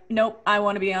costs? You're like, nope, I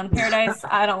want to be on Paradise.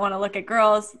 I don't want to look at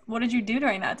girls. What did you do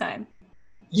during that time?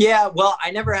 Yeah, well,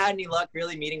 I never had any luck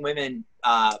really meeting women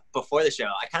before the show.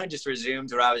 I kind of just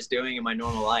resumed what I was doing in my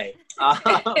normal life.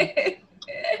 I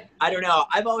don't know.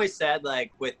 I've always said,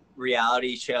 like, with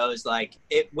reality shows, like,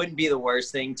 it wouldn't be the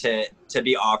worst thing to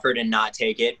be offered and not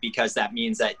take it, because that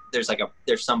means that there's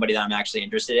somebody that I'm actually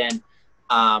interested in.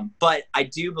 But I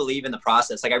do believe in the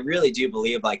process. Like, I really do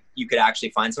believe, like, you could actually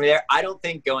find somebody there. I don't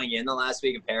think going in the last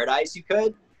week of Paradise you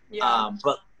could. Yeah.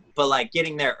 But like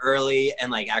getting there early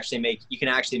and like you can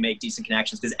actually make decent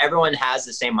connections, because everyone has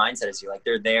the same mindset as you. Like,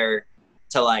 they're there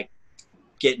to like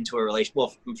get into a relationship.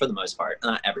 Well, for the most part,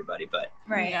 not everybody, but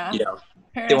right. You know,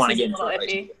 Paradise they want to get into a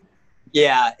relationship.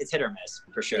 Yeah, it's hit or miss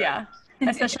for sure. Yeah,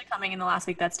 especially coming in the last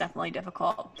week, that's definitely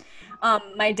difficult.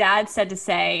 My dad said to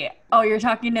say, oh, you're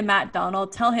talking to Matt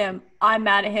Donald, tell him I'm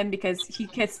mad at him because he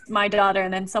kissed my daughter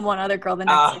and then some other girl the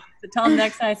next day. So tell him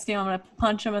next time I see him, I'm gonna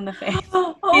punch him in the face. He's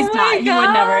not. He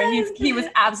would never. He was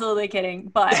absolutely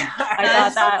kidding, but I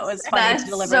thought that was funny to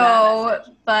deliver that.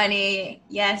 So funny.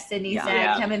 Yes, Sydney's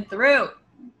dad coming through.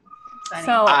 Funny.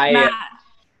 So Matt,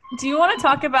 do you want to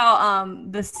talk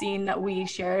about the scene that we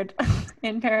shared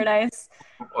in Paradise?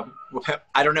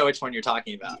 I don't know which one you're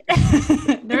talking about.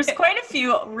 There's quite a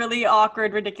few really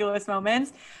awkward, ridiculous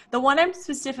moments. The one I'm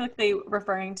specifically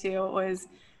referring to was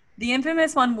the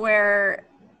infamous one where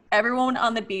everyone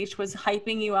on the beach was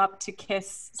hyping you up to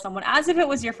kiss someone as if it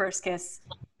was your first kiss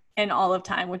in all of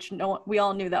time, which we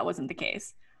all knew that wasn't the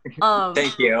case.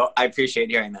 Thank you. I appreciate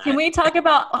hearing that. Can we talk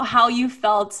about how you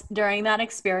felt during that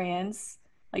experience?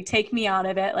 Like, take me out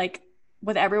of it. Like,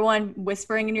 with everyone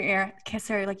whispering in your ear, kiss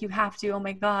her, like, you have to, oh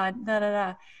my God, da da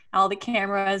da. All the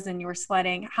cameras and you were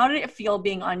sweating. How did it feel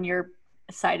being on your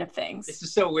side of things? This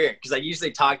is so weird because I usually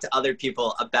talk to other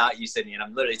people about you, Sydney, and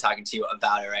I'm literally talking to you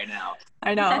about it right now.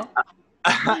 I know.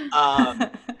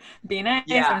 Be nice.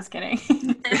 Yeah. I'm just kidding.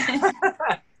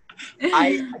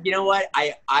 You know what?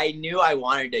 I knew I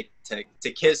wanted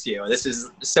to kiss you. This is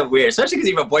so weird, especially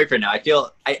because you have a boyfriend now. I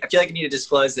feel like I need to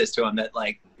disclose this to him that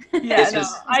like. Yeah, no,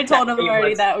 I told him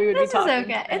already that we would be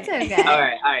talking. It's okay. All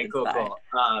right, cool.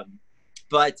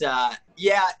 But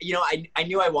yeah, you know, I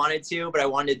knew I wanted to, but I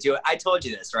wanted to do it. I told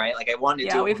you this, right? Like I wanted to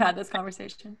do Yeah, it we've had this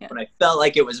conversation. Yeah. when I felt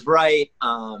like it was right.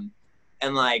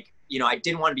 And like, you know, I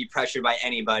didn't want to be pressured by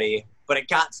anybody, but it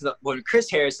got to when Chris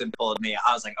Harrison pulled me,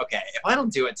 I was like, okay, if I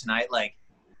don't do it tonight, like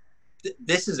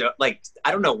this is like,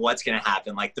 I don't know what's going to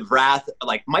happen. Like the wrath,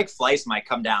 like Mike Fleiss might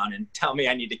come down and tell me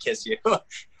I need to kiss you.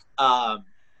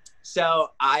 So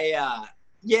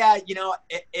yeah, you know,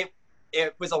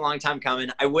 it was a long time coming.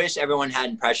 I wish everyone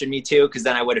hadn't pressured me to, because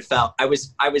then I would have felt I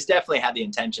was definitely had the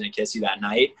intention to kiss you that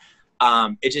night.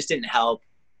 It just didn't help.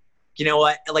 You know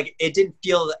what? Like it didn't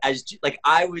feel as like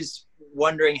I was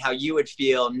wondering how you would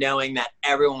feel knowing that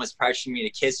everyone was pressuring me to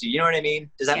kiss you. You know what I mean?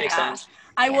 Does that make sense?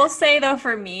 I will say though,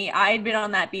 for me, I had been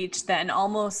on that beach then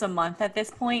almost a month at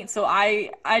this point, so I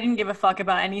didn't give a fuck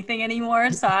about anything anymore.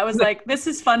 So I was like, this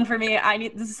is fun for me.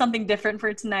 This is something different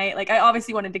for tonight. Like I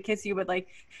obviously wanted to kiss you, but like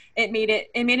it made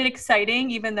it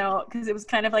exciting, even though because it was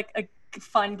kind of like a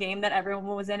fun game that everyone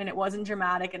was in, and it wasn't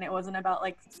dramatic and it wasn't about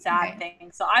like sad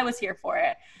things. So I was here for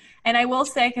it. And I will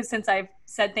say, because since I've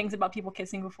said things about people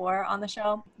kissing before on the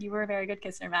show, you were a very good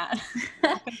kisser, Matt.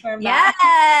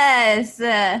 Yes.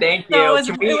 Thank you.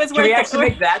 So can we actually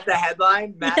make that the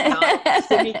headline? Matt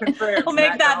Sydney confirms. We'll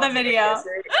make that the video.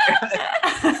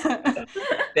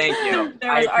 Thank you.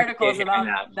 There was articles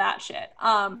about that shit.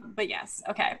 But yes,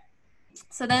 okay.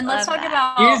 So then let's talk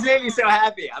about. You just made me so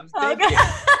happy. Thank you.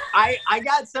 I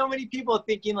got so many people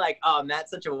thinking like, oh,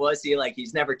 Matt's such a wussy. Like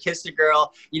he's never kissed a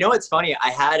girl. You know what's funny? I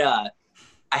had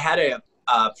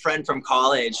a friend from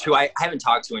college who I haven't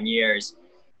talked to in years.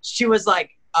 She was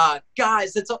like,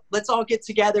 guys, let's all get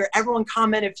together. Everyone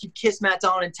comment if you kiss Matt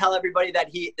Dillon and tell everybody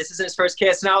that this isn't his first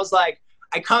kiss. And I was like,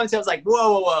 I commented, I was like,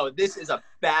 whoa, this is a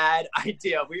bad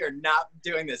idea. We are not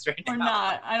doing this right now. We're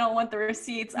not. I don't want the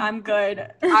receipts. I'm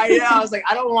good. I know. I was like,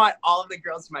 I don't want all of the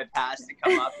girls from my past to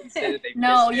come up and say that they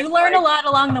No, kissed me. you learn a lot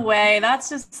along the way. That's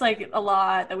just like a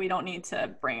lot that we don't need to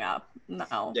bring up.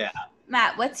 No. Yeah.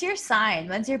 Matt, what's your sign?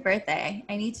 When's your birthday?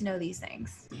 I need to know these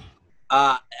things.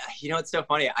 You know, it's so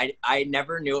funny. I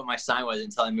never knew what my sign was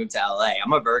until I moved to LA.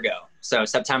 I'm a Virgo. So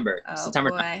September. Oh,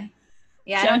 September. Boy.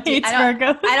 Yeah,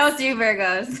 Virgos. I don't do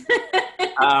Virgos.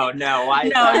 Oh no, why?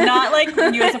 No, not like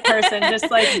you as a person, just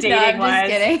like dating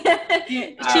wise.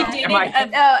 Just kidding.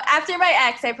 After my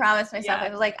ex, I promised myself, I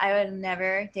was like, I would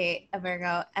never date a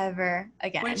Virgo ever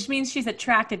again. Which means she's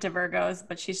attracted to Virgos,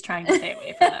 but she's trying to stay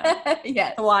away from them.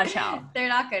 Yes. So watch out. They're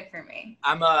not good for me.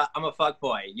 I'm a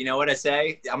fuckboy. You know what I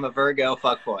say? I'm a Virgo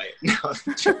fuckboy. No.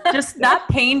 Just that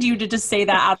pained you to just say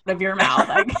that out of your mouth.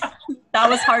 Like that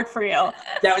was hard for you.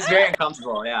 That was very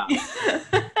uncomfortable. Yeah.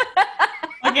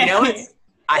 Okay. You know,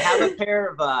 I have a pair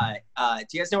of do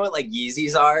you guys know what like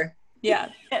Yeezys are? Yeah.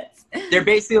 Yes. They're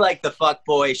basically like the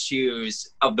fuckboy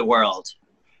shoes of the world.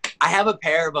 I have a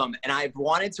pair of them and I've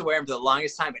wanted to wear them for the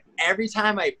longest time, but every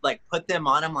time I like put them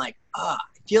on, I'm like, I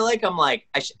feel like I'm like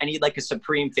I need like a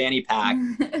Supreme fanny pack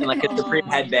and like a Supreme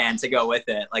headband to go with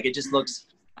it. Like it just looks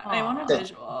I want a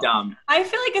visual. Dumb. I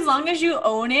feel like as long as you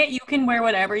own it, you can wear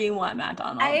whatever you want, Matt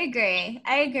Donald. I agree.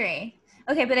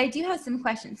 Okay, but I do have some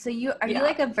questions. So you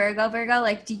like a Virgo?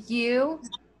 Like, do you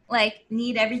like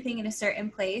need everything in a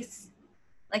certain place?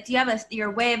 Like, do you have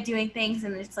your way of doing things,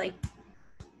 and it's like,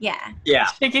 yeah.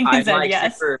 Shaking his head, like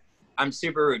yes. I'm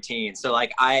super routine, so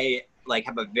like I like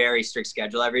have a very strict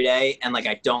schedule every day, and like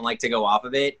I don't like to go off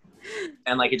of it,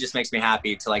 and like it just makes me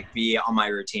happy to like be on my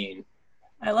routine.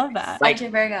 I love that. Such a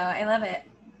Virgo. I love it.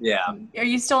 Yeah. Are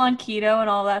you still on keto and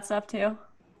all that stuff too?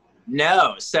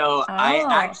 No. So I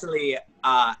actually,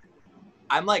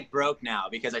 I'm like broke now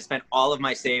because I spent all of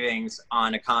my savings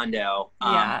on a condo.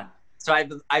 So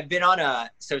I've been on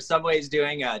so Subway's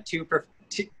doing two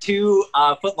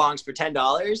footlongs for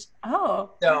 $10.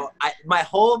 Oh. So my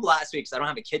whole of last week, because I don't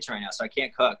have a kitchen right now, so I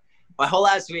can't cook. My whole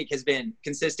last week has been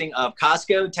consisting of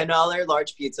Costco $10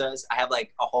 large pizzas. I have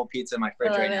like a whole pizza in my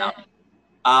fridge right now.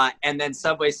 And then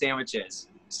Subway sandwiches.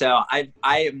 So I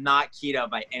am not keto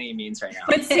by any means right now.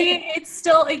 But see, it's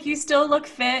still like you still look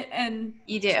fit and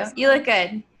you do. You look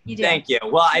good. You do. Thank you.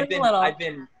 Well, I've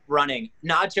been running.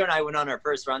 Nacho and I went on our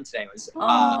first run today. It was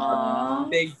a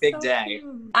big day.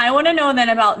 Cute. I want to know then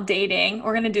about dating.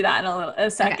 We're gonna do that in a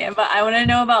second, but I want to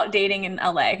know about dating in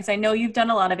LA because I know you've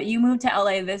done a lot of it. You moved to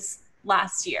LA this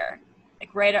last year,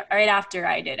 like right after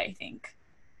I did, I think.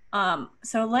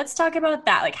 So let's talk about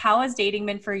that. Like, how has dating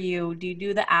been for you? Do you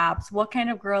do the apps? What kind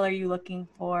of girl are you looking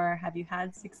for? Have you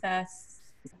had success?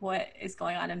 What is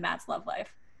going on in Matt's love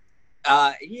life?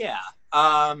 Yeah.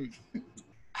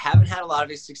 Haven't had a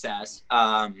lot of success.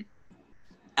 LA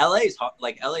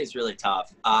is really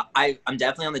tough. I'm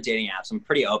definitely on the dating apps. I'm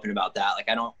pretty open about that. Like,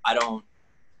 I don't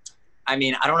I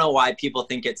mean, I don't know why people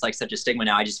think it's like such a stigma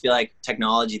now. I just feel like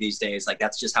technology these days, like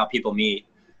that's just how people meet.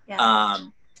 Yeah.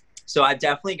 So I've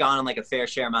definitely gone on like a fair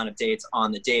share amount of dates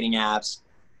on the dating apps.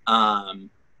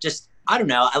 Just, I don't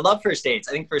know. I love first dates.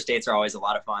 I think first dates are always a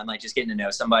lot of fun. Like just getting to know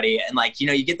somebody and like, you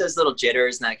know, you get those little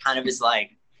jitters and that kind of is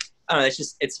like, I don't know,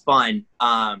 it's fun.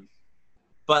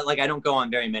 But like, I don't go on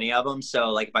very many of them. So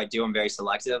like if I do, I'm very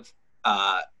selective.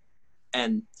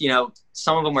 And you know,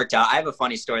 some of them worked out. I have a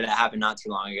funny story that happened not too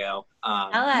long ago.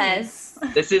 Tell us.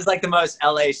 This is like the most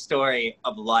LA story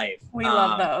of life. We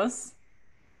love those.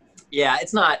 Yeah,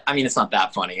 it's not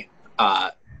that funny.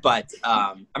 But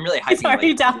I'm really hyping He's already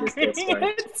like,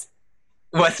 downgrading it.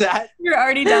 What's that? You're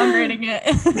already downgrading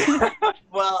it.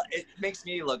 Well, it makes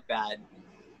me look bad.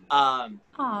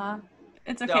 Aw,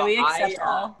 it's okay. So We accept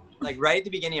all. Like right at the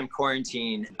beginning of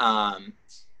quarantine,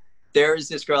 there was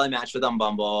this girl I matched with on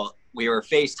Bumble. We were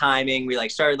FaceTiming. We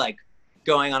like started like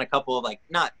going on a couple of like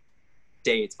not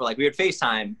dates, but like we would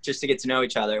FaceTime just to get to know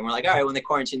each other. And we're like, all right, when the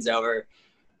quarantine's over,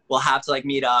 we'll have to like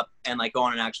meet up and like go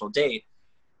on an actual date.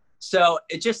 So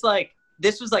it just like,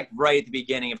 this was like right at the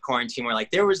beginning of quarantine where like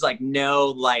there was like no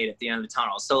light at the end of the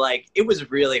tunnel. So like it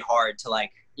was really hard to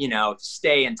like, you know,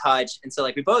 stay in touch. And so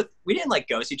like we didn't like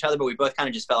ghost each other, but we both kind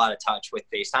of just fell out of touch with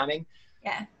FaceTiming.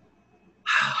 Yeah.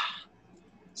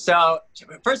 So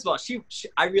first of all,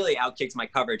 I really outkicked my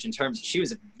coverage in terms of, she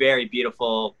was a very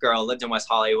beautiful girl, lived in West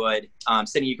Hollywood.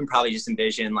 Sydney, you can probably just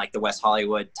envision like the West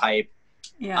Hollywood type.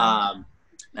 Yeah.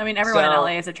 I mean, everyone in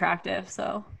LA is attractive,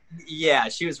 so. Yeah,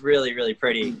 she was really, really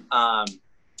pretty.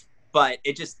 But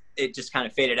it just kind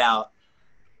of faded out.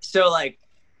 So like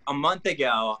a month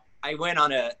ago, I went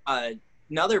on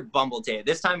another Bumble date.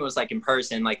 This time it was like in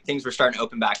person, like things were starting to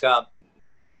open back up.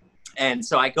 And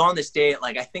so I go on this date,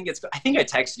 like I think I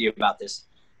texted you about this.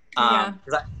 Yeah.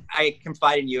 Because I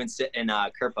confided in you and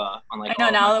Kirpa on like. I know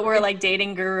now that we're like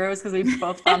dating gurus because we've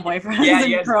both found boyfriends yeah,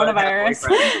 in coronavirus.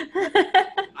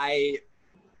 I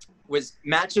was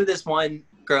matched with this one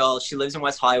girl. She lives in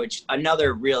West Hollywood.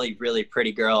 Another really, really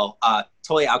pretty girl.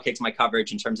 Totally outkicked my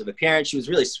coverage in terms of appearance. She was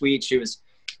really sweet.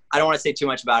 I don't want to say too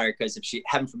much about her because if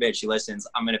heaven forbid she listens,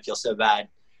 I'm going to feel so bad.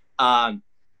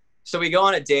 So we go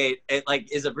on a date. It like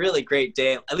is a really great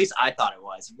date. At least I thought it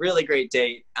was. Really great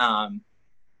date. And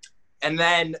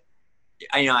then,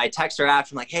 I text her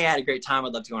after. I'm like, hey, I had a great time.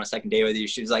 I'd love to go on a second date with you.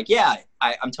 She was like, yeah,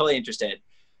 I'm totally interested.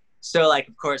 So like,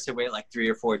 of course, I wait like 3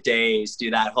 or 4 days, do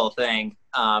that whole thing.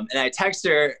 And I text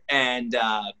her and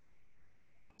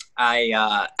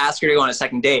I ask her to go on a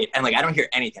second date. And like, I don't hear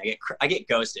anything. I get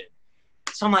ghosted.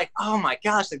 So I'm like, oh my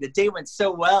gosh, like the date went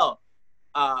so well.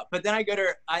 But then I go to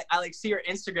her, I like see her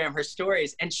Instagram, her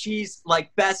stories, and she's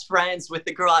like best friends with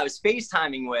the girl I was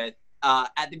FaceTiming with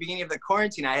at the beginning of the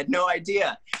quarantine. I had no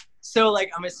idea. So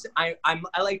like I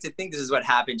like to think this is what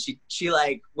happened. She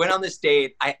like went on this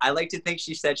date. I like to think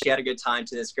she said she had a good time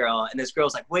to this girl, and this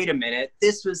girl's like, wait a minute,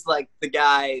 this was like the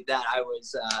guy that I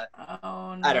was.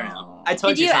 Oh no! I don't know. I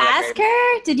told you. Did you ask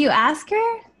her? Did you ask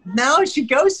her? No, she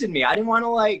ghosted me. I didn't want to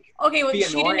like. Okay, well, be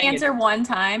she didn't answer one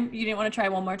time. You didn't want to try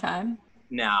one more time.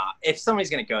 No, if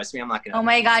somebody's gonna ghost me, I'm not gonna. Oh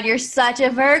my God, you're such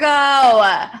a Virgo.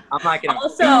 I'm not gonna.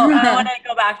 Also, I want to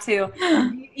go back to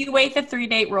you wait the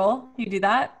 3-date rule. You do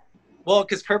that? Well,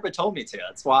 because Kirpa told me to.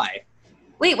 That's why.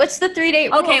 Wait, what's the 3-date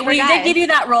rule? Okay, we guys? did give you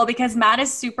that role because Matt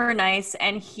is super nice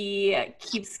and he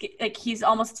keeps like he's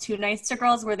almost too nice to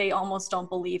girls where they almost don't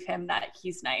believe him that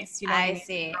he's nice. You know? I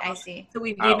see. So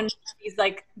we've given these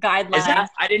like guidelines.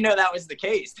 I didn't know that was the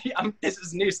case. This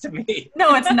is news to me.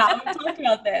 No, it's not. We talked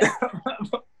about this.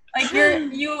 Like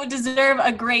you deserve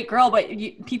a great girl, but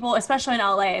people, especially in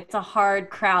LA, it's a hard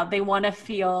crowd. They want to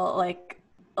feel like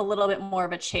a little bit more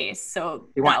of a chase. So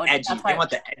they want edgy. They want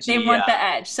the edgy. They want the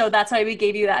edge. So that's why we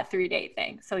gave you that 3-date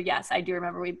thing. So yes, I do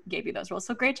remember we gave you those rules.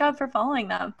 So great job for following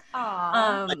them.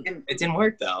 It didn't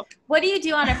work though. What do you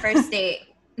do on a first date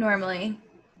normally?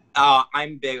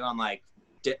 I'm big on like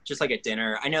just like a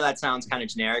dinner. I know that sounds kind of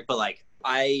generic, but like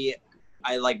I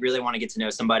like really want to get to know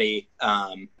somebody.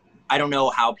 I don't know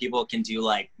how people can do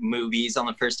like movies on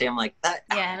the first day. I'm like that.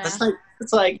 Yeah,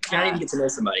 it's like you don't even get to know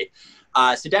somebody.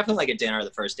 So definitely like a dinner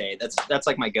the first date. That's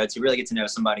like my go-to. Really get to know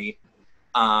somebody.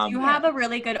 Do you have a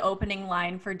really good opening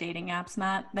line for dating apps,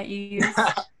 Matt, that you use?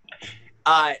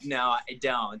 No, I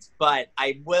don't. But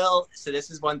I will. So this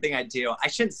is one thing I do. I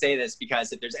shouldn't say this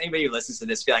because if there's anybody who listens to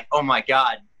this, be like, oh my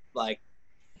God, like.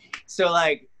 So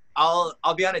like I'll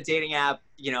be on a dating app.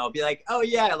 Be like, oh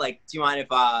yeah, like, do you mind if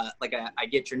I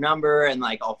get your number and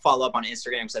like I'll follow up on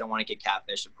Instagram because I don't want to get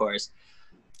catfished, of course.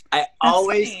 That's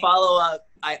always funny. Follow up.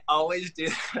 I always do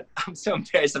that. I'm so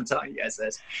embarrassed I'm telling you guys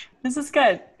this. This is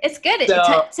good. It's good.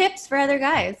 So, tips for other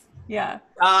guys. Yeah.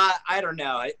 I don't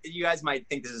know. You guys might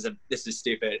think this is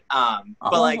stupid. But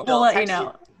like we'll let you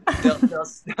know.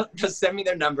 they'll send me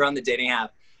their number on the dating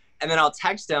app, and then I'll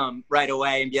text them right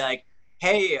away and be like,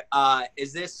 "Hey,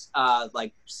 is this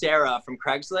like Sarah from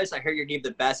Craigslist? I heard you give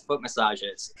the best foot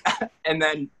massages." And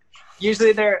then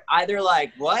usually they're either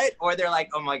like, "What?" or they're like,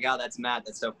 "Oh my God, that's Matt.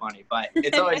 That's so funny." But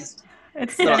it's always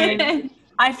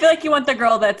I feel like you want the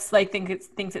girl that's like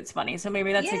thinks it's funny. So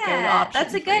maybe that's a good option.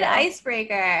 That's a good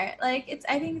icebreaker. Like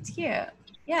I think it's cute.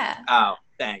 Yeah. Oh,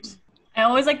 thanks. I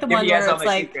always like the one where it's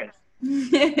like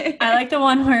I like the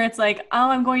one where it's like, "Oh,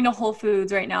 I'm going to Whole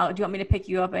Foods right now. Do you want me to pick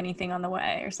you up anything on the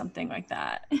way?" or something like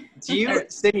that. Do you,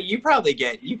 Sydney, you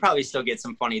probably still get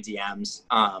some funny DMs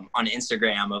on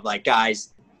Instagram of like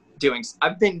guys doing,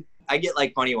 I get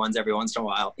like funny ones every once in a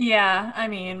while. Yeah, I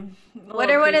mean. What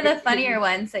are one of the funnier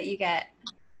ones that you get,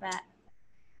 Matt?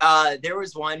 There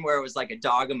was one where it was like a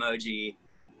dog emoji,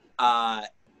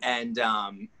 and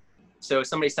so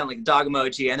somebody sent like a dog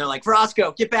emoji, and they're like,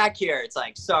 "Roscoe, get back here!" It's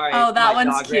like, "Sorry, that my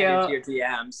one's dog cute. ran into your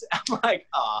DMs." I'm like,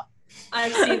 "Aw."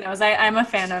 I've seen those. I'm a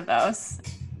fan of those.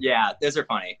 Yeah, those are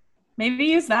funny. Maybe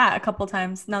use that a couple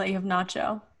times now that you have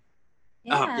Nacho.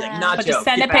 Yeah. Like, Nacho, but just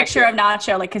send a picture here. of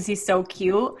Nacho, like, because he's so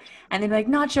cute, and they'd be like,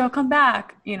 "Nacho, come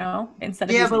back,"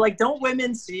 instead of but like, don't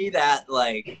women see that?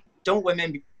 Like, don't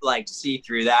women like see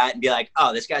through that and be like,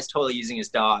 "Oh, this guy's totally using his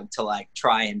dog to like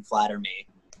try and flatter me,"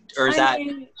 or is that?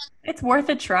 It's worth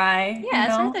a try. Yeah,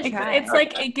 it's worth a try. It's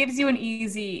like it gives you an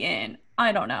easy in.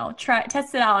 I don't know.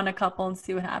 Test it out on a couple and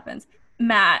see what happens.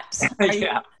 Matt,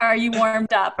 are you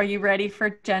warmed up? Are you ready for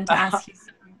Jen to ask you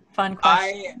some fun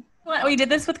questions? We did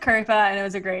this with Kurfa, and it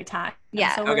was a great time.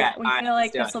 Yeah. So we feel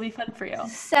like this will be fun for you.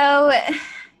 So,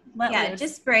 Let loose.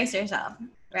 Just brace yourself.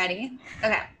 Ready?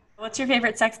 Okay. What's your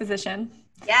favorite sex position?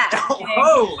 Yeah.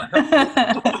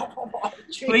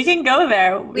 We can go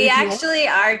there. We actually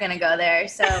are gonna go there,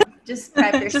 so just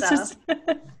prep yourself.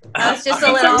 That was just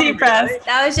a little deep breath.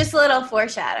 That was just a little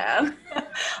foreshadow.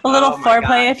 A little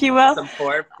foreplay, if you will. Some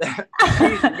foreplay.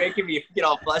 You're making me get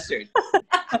all flustered.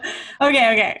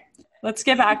 Okay. Let's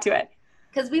get back to it.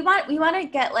 Because we want to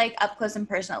get like up close and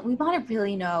personal. We want to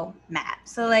really know Matt.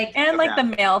 So like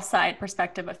the male side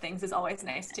perspective of things is always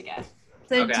nice to get.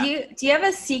 So do you have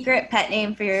a secret pet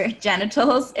name for your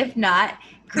genitals? If not,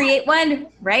 create one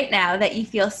right now that you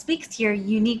feel speaks to your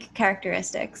unique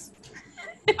characteristics.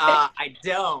 I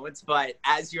don't, but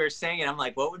as you were saying it, I'm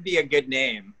like, what would be a good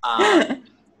name?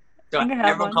 So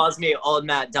everyone calls me Old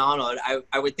Matt Donald.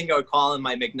 I would think I would call him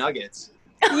my McNuggets.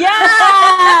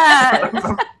 Yeah! I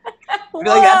feel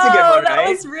like that's a good one, right? That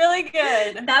was really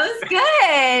good. That was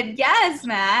good. Yes,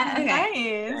 Matt.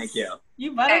 Okay. Nice. Thank you.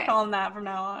 You better call him that from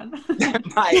now on.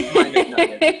 my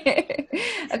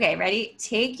McNuggets. Okay, ready?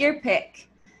 Take your pick.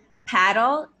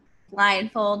 Paddle,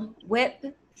 blindfold, whip,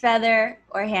 feather,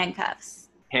 or handcuffs?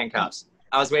 Handcuffs.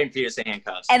 I was waiting for you to say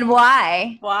handcuffs. And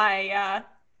why? Why, yeah.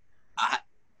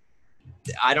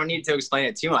 I don't need to explain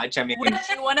it too much. I mean, would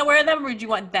you want to wear them, or would you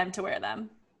want them to wear them?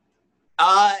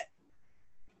 That's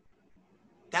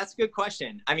a good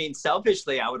question. I mean,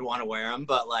 selfishly, I would want to wear them,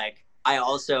 but like, I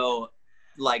also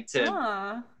like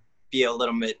to be a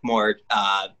little bit more.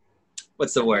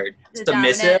 What's the word?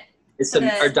 Submissive.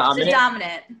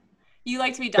 Dominant. You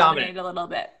like to be dominated a little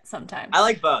bit sometimes. I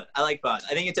like both. I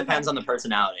think it depends on the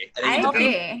personality. I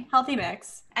agree. Healthy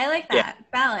mix. I like that. Yeah.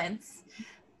 Balance.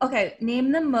 Okay,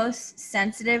 name the most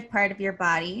sensitive part of your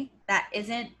body that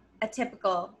isn't a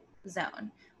typical zone.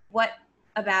 What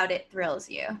about it thrills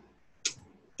you?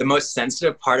 The most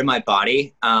sensitive part of my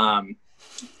body,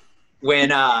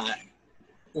 when a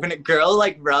girl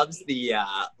like rubs the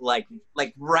like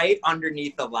right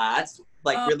underneath the lats,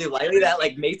 like really lightly, that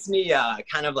like makes me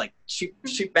kind of like shoot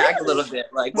back a little bit,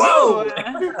 like whoa.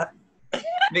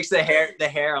 Makes the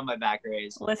hair on my back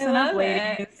raise. Listen up,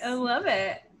 ladies. I love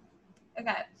it.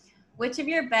 Okay. Which of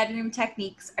your bedroom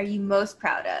techniques are you most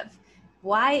proud of?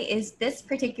 Why is this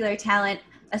particular talent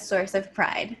a source of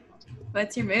pride?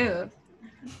 What's your move?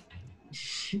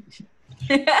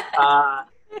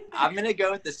 I'm going to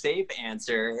go with the safe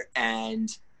answer and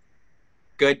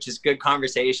good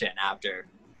conversation after.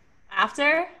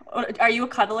 After? Are you a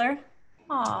cuddler?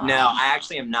 Aww. No, I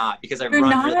actually am not, because I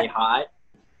run really hot.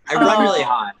 I run really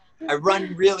hot. I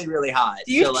run really, really hot.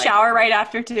 Do you shower right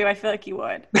after too? I feel like you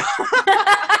would.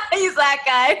 He's that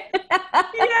guy.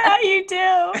 Yeah, you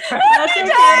do. That's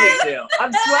okay.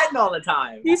 I'm sweating all the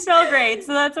time. You smell great,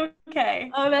 so that's okay.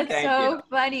 Oh, that's so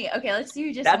funny. Okay, let's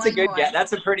do just that's one a good more.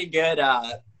 That's a pretty good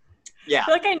yeah. I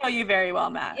feel like I know you very well,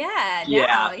 Matt.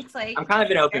 Yeah. It's like I'm kind of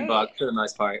an open book for the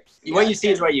most part. What you see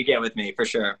is what you get with me, for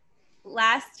sure.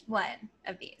 Last one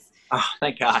of these. Oh,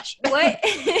 thank gosh. What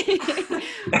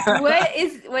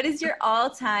what is your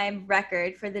all-time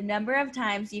record for the number of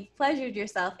times you've pleasured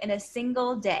yourself in a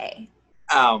single day?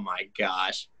 Oh my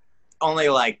gosh. Only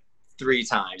like 3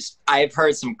 times. I've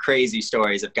heard some crazy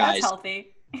stories of guys. That's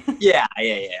healthy. Yeah.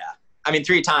 I mean,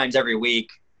 3 times every week,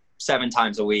 7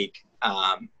 times a week.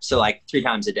 So like 3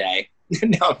 times a day.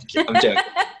 No, I'm joking.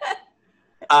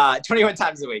 21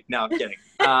 times a week. No, I'm kidding.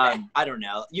 I don't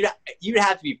know. You'd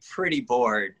have to be pretty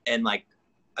bored in like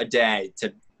a day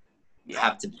to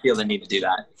have to feel the need to do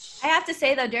that. I have to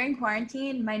say though, during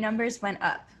quarantine, my numbers went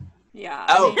up. Yeah.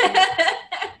 Oh.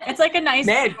 It's like a nice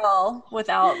meal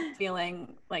without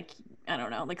feeling like, I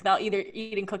don't know, like without either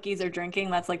eating cookies or drinking.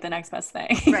 That's like the next best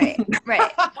thing. Right.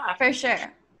 For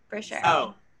sure.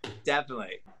 Oh,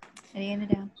 definitely. What are you gonna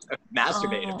do?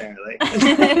 Masturbate, apparently.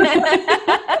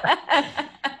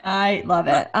 I love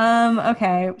it.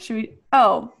 Okay.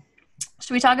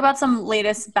 Should we talk about some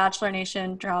latest Bachelor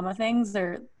Nation drama things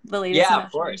or the latest? Yeah,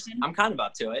 of course. I'm kind of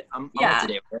up to it. I'm up to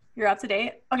date with it. You're up to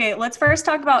date? Okay, let's first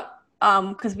talk about,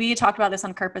 because we talked about this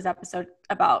on Kirpa's episode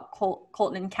about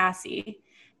Colton and Cassie.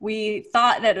 We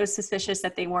thought that it was suspicious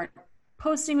that they weren't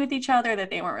posting with each other, that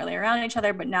they weren't really around each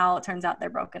other, but now it turns out they're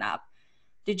broken up.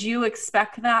 Did you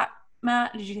expect that,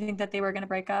 Matt? Did you think that they were going to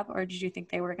break up, or did you think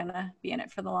they were going to be in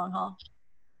it for the long haul?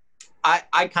 I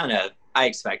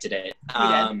expected it.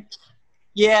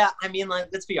 Yeah, I mean, like,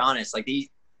 let's be honest, like the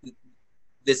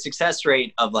success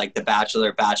rate of like the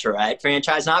Bachelor, Bachelorette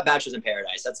franchise, not Bachelors in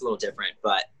Paradise, that's a little different,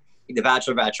 but the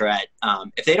Bachelor, Bachelorette,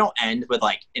 if they don't end with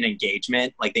like an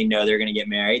engagement, like they know they're going to get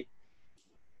married,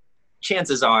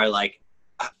 chances are, like,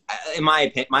 in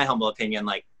my humble opinion,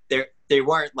 like they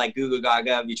weren't like goo goo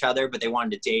gaga of each other, but they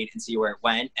wanted to date and see where it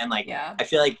went. And like, I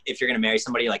feel like if you're going to marry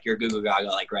somebody, like you're goo goo gaga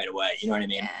like right away. You know what I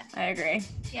mean? Yeah, I agree.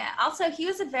 Yeah. Also, he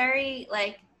was a very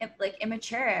like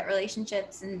immature at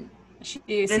relationships and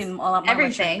you seem a lot more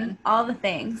everything, all the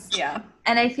things. Yeah.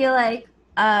 And I feel like,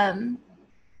 I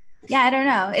don't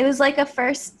know. It was like a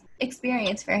first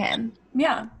experience for him.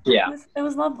 Yeah. Yeah. It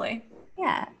was lovely.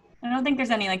 Yeah. I don't think there's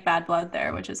any like bad blood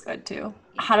there, which is good too.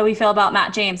 How do we feel about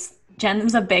Matt James?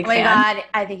 Jen's a big fan. Oh my God,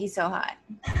 I think he's so hot.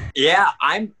 Yeah,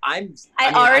 I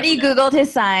already Googled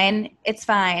his sign. It's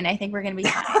fine. I think we're going to be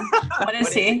fine. What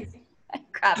is he?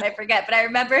 Crap, I forget, but I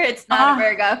remember it's not a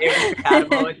Virgo. I'm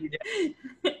going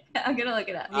to look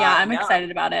it up. Yeah, I'm excited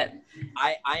about it.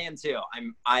 I am too.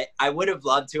 I would have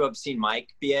loved to have seen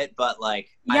Mike be it, but like.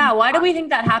 Yeah, why do we think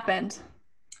that happened?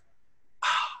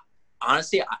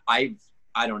 Honestly, I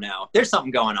don't know. There's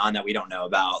something going on that we don't know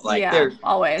about. Like, there's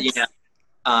always. You know,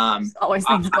 there's always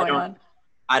things going on.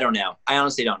 I don't know. I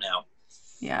honestly don't know.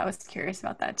 Yeah, I was curious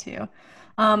about that too.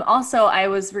 Also, I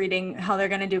was reading how they're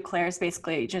going to do Claire's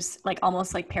basically just like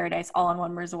almost like Paradise all in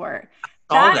one resort.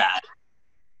 All that.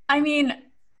 I mean,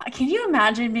 can you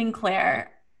imagine being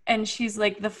Claire and she's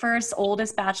like the first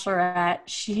oldest Bachelorette?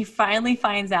 She finally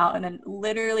finds out, and then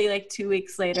literally like 2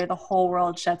 weeks later, the whole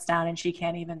world shuts down and she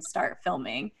can't even start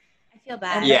filming. Feel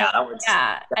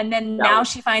bad. And then now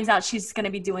she finds out she's going to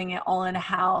be doing it all in a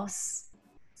house.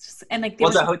 And like,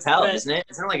 it's a hotel, isn't it?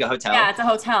 Isn't it like a hotel? Yeah, it's a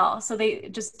hotel. So they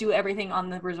just do everything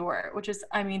on the resort, which is,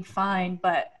 I mean, fine,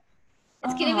 but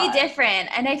it's going to be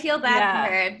different. And I feel bad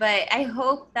for her, but I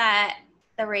hope that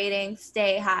the ratings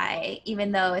stay high,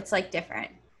 even though it's like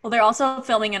different. Well, they're also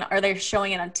they're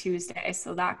showing it on Tuesday,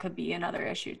 so that could be another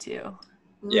issue too.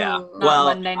 Yeah. Not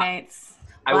Monday nights.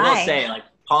 I will say, like,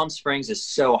 Palm Springs is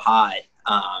so hot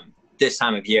this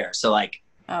time of year. So like,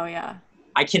 oh yeah,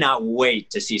 I cannot wait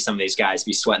to see some of these guys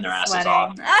be sweating their asses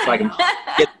off. So I can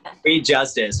get free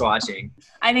justice watching.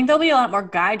 I think there'll be a lot more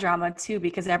guy drama too,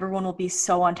 because everyone will be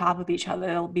so on top of each other.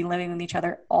 They'll be living with each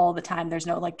other all the time. There's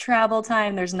no like travel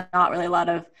time. There's not really a lot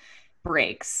of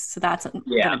breaks. So that's going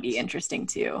to be interesting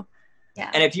too.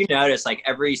 Yeah. And if you notice, like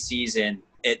every season,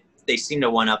 they seem to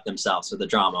one up themselves with the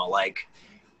drama. Like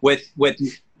with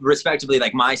respectively,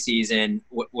 like my season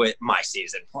with my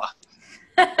season.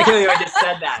 I can't believe I just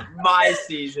said that. My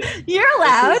season. You're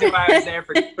allowed. The season where I was there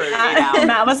for 8 hours.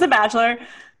 Matt was the Bachelor.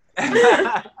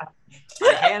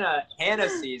 Hannah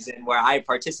season where I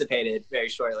participated very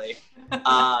shortly.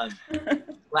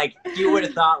 Like you would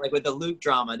have thought, like with the Luke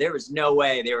drama, there was no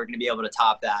way they were going to be able to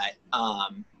top that.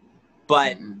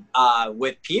 But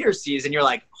with Peter's season, you're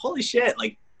like, holy shit!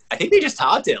 Like I think they just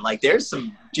topped it. Like there's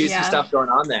some juicy stuff going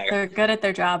on there. They're good at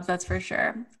their jobs, that's for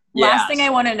sure. Last thing I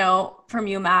want to know from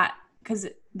you, Matt, because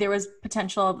there was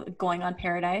potential of going on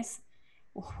Paradise.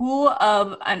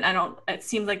 It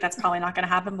seems like that's probably not going to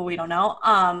happen, but we don't know.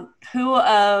 Who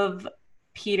of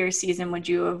Peter's season would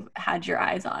you have had your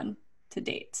eyes on to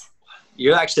date?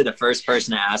 You're actually the first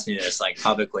person to ask me this like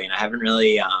publicly, and I haven't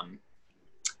really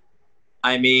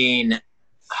I mean,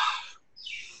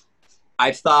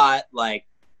 I've thought like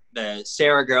the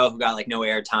Sarah girl who got like no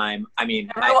airtime. I mean,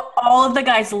 all of the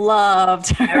guys loved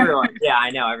her. Everyone, yeah,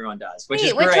 I know everyone does, which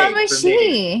is great. Which one was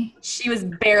she? She was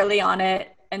barely on it,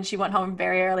 and she went home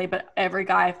very early. But every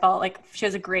guy felt like she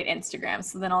has a great Instagram,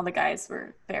 so then all the guys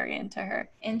were very into her.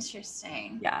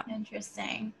 Interesting. Yeah.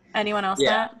 Interesting. Anyone else?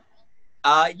 Yeah.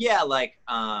 Yeah, like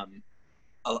Alaya.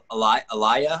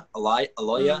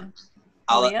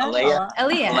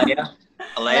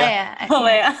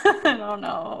 I don't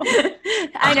know.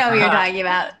 I know who you're talking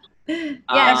about.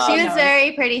 Yeah, she was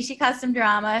very pretty. She caused some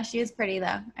drama. She was pretty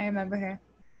though. I remember her.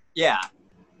 Yeah.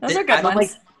 Those are good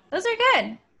ones. Those are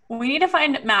good. We need to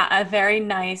find Matt a very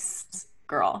nice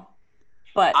girl,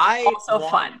 but also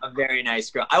fun. A very nice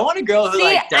girl. I want a girl who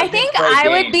I think I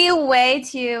would be way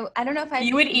too. I don't know if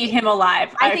you would eat him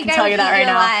alive. I think can tell you that right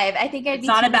now. Alive. I think it's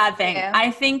not a bad thing. I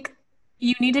think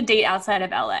you need to date outside of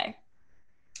LA.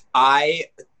 I'm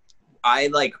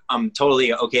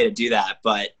totally okay to do that,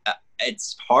 but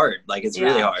it's hard. Like it's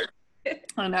really hard.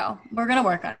 I know. We're gonna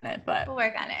work on it, but we'll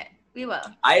work on it. We will.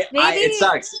 It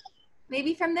sucks.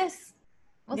 Maybe from this,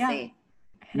 we'll see.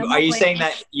 Are you saying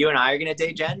that you and I are gonna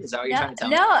date Jen? Is that what you're trying to tell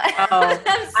me? No.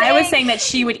 I was saying that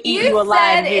she would eat you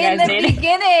alive. You said in the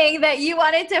beginning that you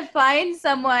wanted to find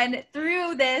someone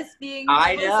through this being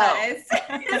publicized. So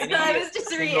I was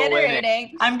just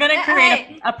reiterating. I'm gonna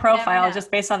create a profile just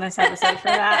based on this episode for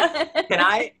that. Can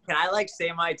I like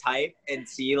say my type and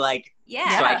see like so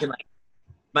I can like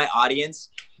my audience?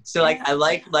 So like I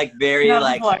like very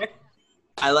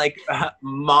I like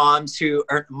moms who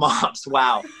are moms.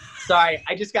 Wow. Sorry,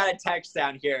 I just got a text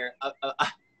down here.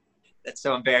 That's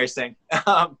so embarrassing.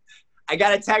 I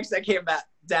got a text that came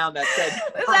down that said,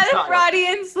 was that a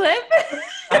Freudian slip?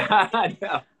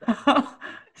 No.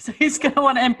 So he's going to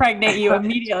want to impregnate you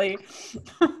immediately.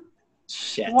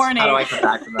 Shit. Warning. How do I come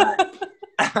back from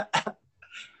that?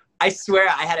 I swear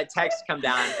I had a text come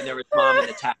down and there was mom in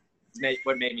the text.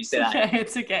 What made me say that?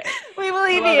 It's okay. We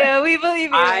believe you. We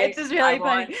believe you. It's just really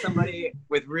funny. Want somebody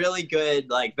with really good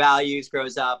like values,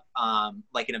 grows up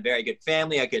like in a very good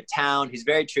family, a good town, who's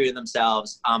very true to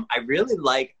themselves. I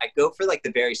go for like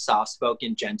the very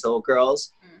soft-spoken, gentle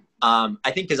girls. I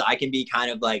think because I can be kind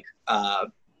of like,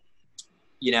 Virgo.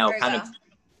 kind of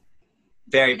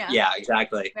very,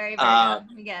 exactly. Very Virgo.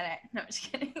 We get it. No, I'm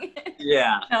just kidding.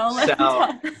 Yeah. No, I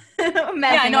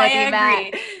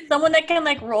agree. Someone that can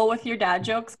like roll with your dad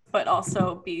jokes, but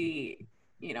also be,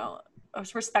 a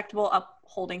respectable,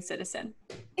 upholding citizen.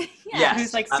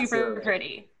 Who's like super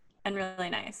pretty and really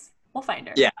nice. We'll find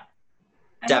her. Yeah.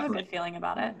 I have a good feeling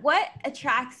about it. What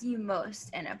attracts you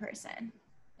most in a person?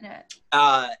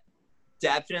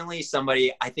 Definitely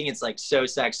somebody. I think it's like so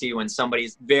sexy when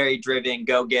somebody's very driven,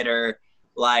 go-getter.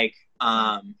 Like,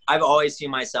 I've always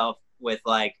seen myself with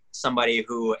like somebody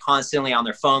who constantly on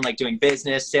their phone, like doing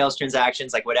business, sales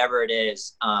transactions, like whatever it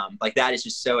is. Like that is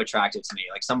just so attractive to me.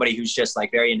 Like somebody who's just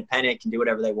like very independent, can do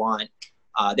whatever they want.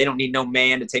 They don't need no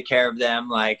man to take care of them.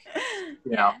 Like,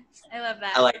 you know, I love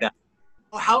that. I like that.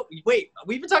 Wait,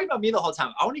 we've been talking about me the whole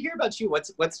time. I want to hear about you.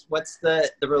 What's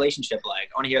the relationship like?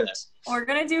 I want to hear this. We're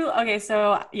going to do, okay.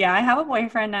 So yeah, I have a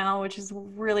boyfriend now, which is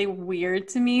really weird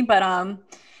to me, but,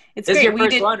 it's this great. Is your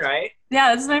first one, right?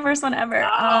 Yeah, this is my first one ever.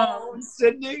 Oh,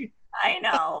 Sydney. I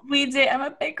know. I'm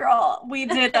a big girl. We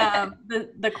did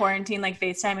the quarantine like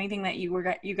FaceTiming thing that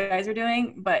you guys were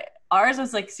doing, but ours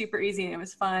was like super easy and it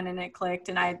was fun and it clicked,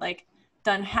 and I'd like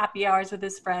done happy hours with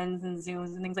his friends and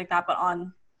Zooms and things like that, but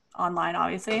online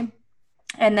obviously.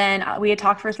 And then we had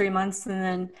talked for 3 months, and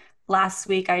then last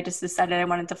week I just decided I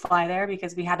wanted to fly there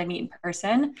because we had to meet in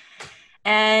person.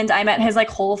 And I met his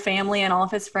like whole family and all of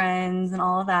his friends and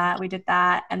all of that. We did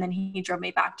that. And then he drove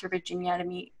me back to Virginia to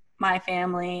meet my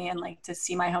family and like to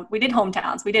see my home. We did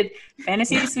hometowns. We did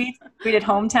fantasy suites. We did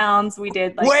hometowns. We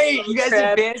did like. Wait, you guys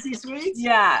did fantasy suites?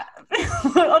 Yeah,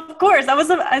 of course. That was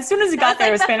as soon as we got there.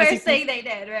 It was fantasy. First thing they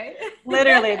did, right?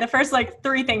 Literally, the first like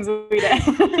 3 things we did.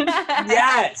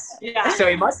 Yes. Yeah. So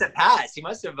he must have passed. He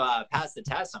must have passed the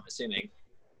test, I'm assuming.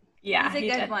 Yeah,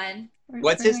 he's a good one.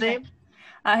 What's his name?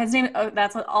 His name. Oh,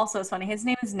 that's what also is funny. His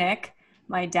name is Nick.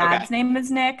 My dad's name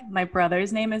is Nick. My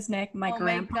brother's name is Nick. My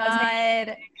grandpa's name is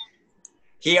Nick.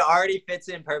 He already fits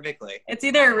in perfectly. It's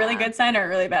either a really good sign or a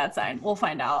really bad sign. We'll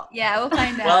find out. Yeah, we'll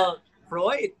find out. Well,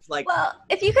 Freud, like. Well,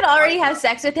 if you could already have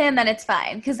sex with him, then it's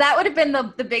fine, because that would have been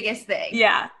the biggest thing.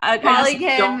 Yeah,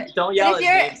 don't yell.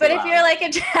 But if you're like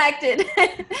attracted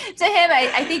to him,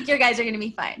 I think your guys are gonna be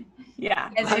fine. Yeah.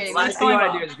 Last thing you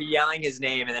want to do is be yelling his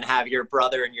name and then have your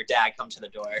brother and your dad come to the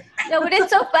door. No, but it's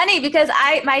so funny because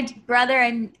my brother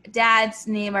and dad's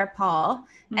name are Paul,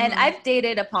 and I've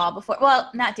dated a Paul before. Well,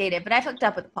 not dated, but I've hooked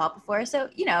up with a Paul before. So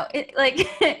it like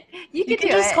you can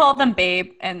just call them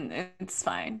Babe, and it's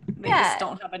fine. They just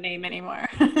don't have a name anymore.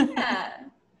 Yeah.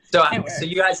 So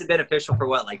you guys have been official for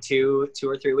what, like 2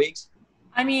 or 3 weeks?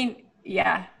 I mean,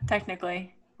 yeah,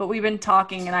 technically. But we've been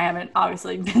talking, and I haven't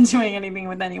obviously been doing anything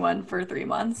with anyone for 3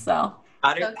 months. So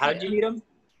how did you meet him?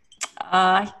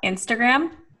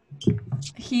 Instagram.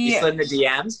 He slid in the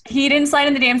DMs? He didn't slide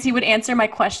in the DMs. He would answer my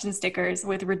question stickers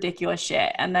with ridiculous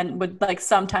shit, and then would like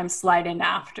sometimes slide in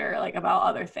after, like about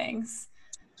other things.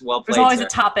 Well played, There's always sir. a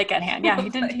topic at hand. Yeah, he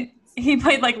did. He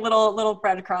played like little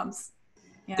breadcrumbs.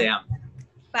 Yeah. Damn.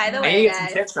 By the I way, need to get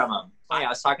some tips from him. I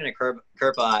was talking to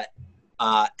Kerpa, and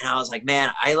I was like,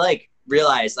 man, I like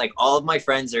realized like all of my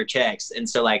friends are chicks, and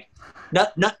so like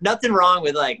nothing wrong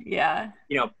with like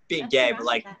being gay, but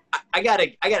like I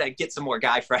gotta get some more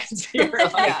guy friends here.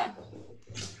 Like,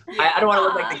 I don't want to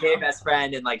look like the gay best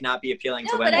friend and like not be appealing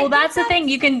to women. Well, that's the thing.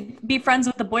 You can be friends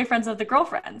with the boyfriends of the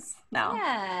girlfriends now.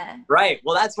 Yeah. Right.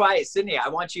 Well, that's why, Sydney, I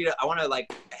want to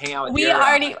like hang out with you.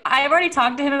 I've already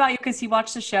talked to him about you because he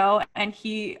watched the show and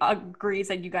he agrees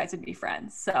that you guys would be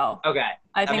friends. So okay.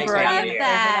 I think we're already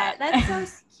that. That's so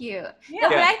cute. Yeah. No,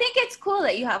 but I think it's cool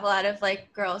that you have a lot of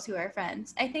like girls who are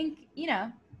friends. I think,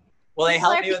 well, they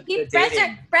help me with the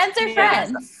dating. Friends are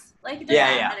friends. Like,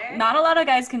 matter. Not a lot of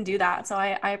guys can do that, so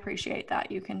I appreciate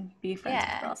that you can be friends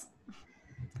with girls.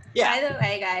 Yeah. By the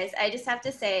way, guys, I just have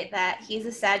to say that he's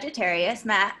a Sagittarius,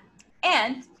 Matt,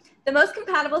 and the most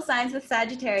compatible signs with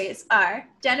Sagittarius are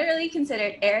generally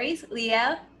considered Aries,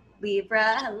 Leo,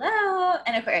 Libra, hello,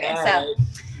 and Aquarius. Hey.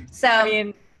 So I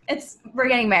mean, we're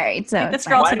getting married, so this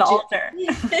girl to the altar.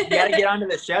 You gotta get onto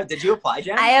the show. Did you apply,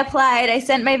 Jen? I applied. I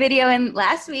sent my video in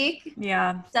last week.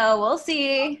 Yeah. So we'll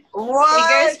see. What?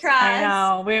 Fingers crossed. I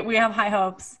know. We have high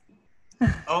hopes.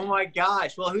 Oh my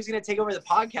gosh. Well, who's gonna take over the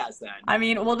podcast then? I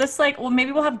mean,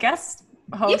 maybe we'll have guest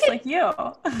hosts like you.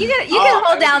 You can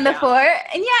hold down the fort,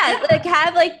 and like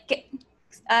have like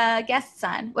guests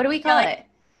on. What do we call it?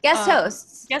 Guest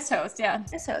hosts. Guest host, yeah.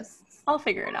 Guest hosts. I'll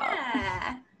figure it out.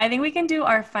 Yeah. I think we can do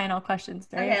our final questions.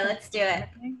 Right? Okay, let's do it.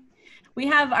 We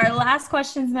have our last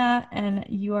questions now, and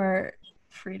you are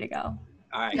free to go.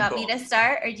 All right. You want me to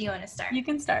start, or do you want to start? You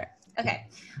can start. Okay.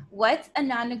 What's a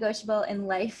non-negotiable in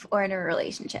life or in a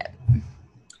relationship?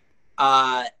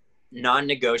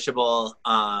 Non-negotiable.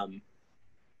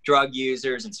 Drug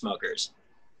users and smokers.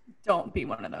 Don't be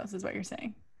one of those, is what you're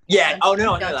saying. Yeah. Oh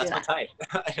no, that's my type.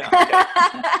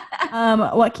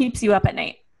 What keeps you up at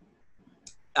night?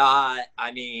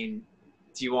 I mean,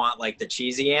 do you want like the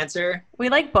cheesy answer? We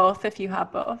like both if you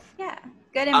have both. Yeah,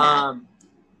 good and bad.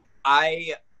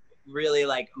 I really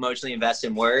like emotionally invest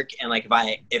in work, and like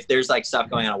if there's like stuff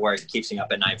going on at work, it keeps me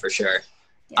up at night for sure.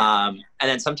 Yeah. And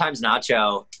then sometimes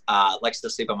Nacho likes to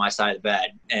sleep on my side of the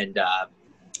bed, and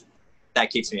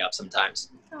that keeps me up sometimes.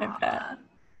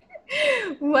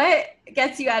 What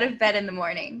gets you out of bed in the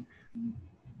morning?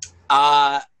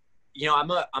 I'm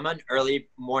an early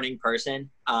morning person.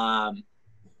 I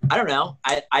don't know.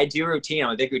 I do routine.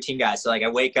 I'm a big routine guy. So like I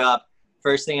wake up,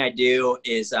 first thing I do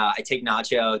is I take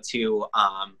Nacho to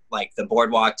like the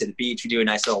boardwalk to the beach. We do a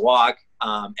nice little walk.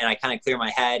 And I kind of clear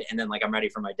my head, and then like I'm ready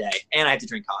for my day. And I have to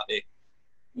drink coffee.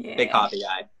 Yeah. Big coffee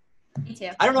guy. Me too.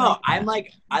 I don't know. I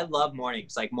love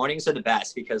mornings. Like mornings are the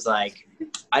best because like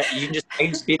I can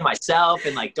just be myself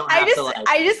and like don't have to like.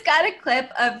 I just got a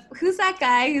clip of who's that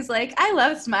guy who's like, I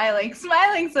love smiling.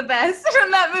 Smiling's the best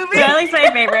from that movie. Smiling's my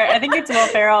favorite. I think it's Will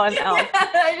Ferrell and Elle. Yeah,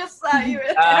 I just saw you.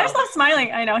 I just love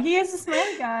Smiling. I know he is a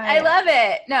smiling guy. I love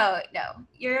it. No,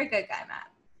 you're a good guy, Matt.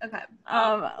 Okay.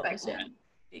 Question.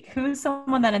 Who's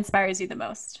someone that inspires you the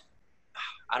most?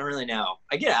 I don't really know.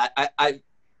 I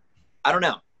don't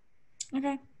know.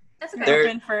 Okay. That's okay.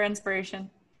 Open for inspiration.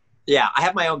 Yeah, I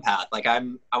have my own path. Like I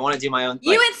want to do my own.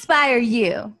 Like, you inspire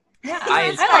you. Yeah, I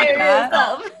inspire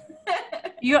yourself.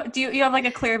 You have like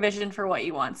a clear vision for what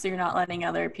you want, so you're not letting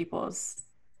other people's.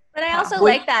 But I also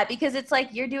like that because it's like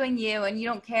you're doing you and you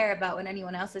don't care about what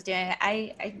anyone else is doing.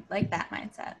 I like that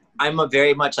mindset. I'm a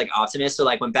very much like optimist. So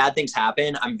like when bad things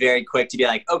happen, I'm very quick to be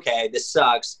like, okay, this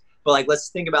sucks. But like, let's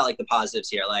think about like the positives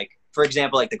here. Like, for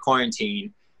example, like the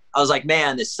quarantine, I was like,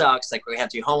 man, this sucks. Like we have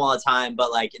to be home all the time.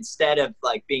 But like, instead of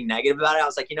like being negative about it, I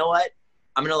was like, you know what?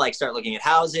 I'm going to like start looking at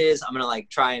houses. I'm going to like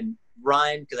try and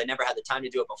run because I never had the time to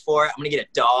do it before. I'm going to get a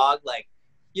dog. Like,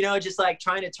 just like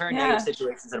trying to turn negative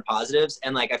situations into positives.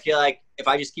 And like, I feel like if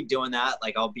I just keep doing that,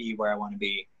 like I'll be where I want to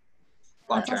be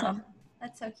long term. Awesome.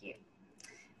 That's so cute.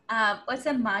 What's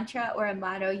a mantra or a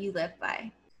motto you live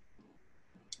by?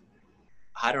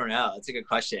 I don't know. That's a good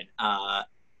question. Well,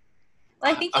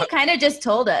 I think you kind of just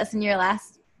told us in your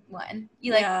last one.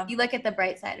 You look at the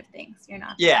bright side of things. You're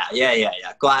not. Yeah.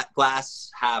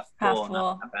 Glass half full,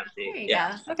 not half empty. There you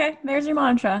go. Okay, there's your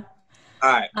mantra.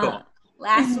 All right, cool.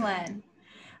 Last one.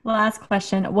 Last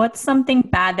question. What's something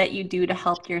bad that you do to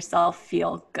help yourself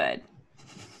feel good?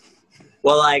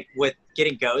 Well, like with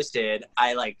getting ghosted,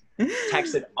 I like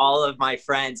texted all of my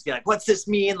friends, be like, "What's this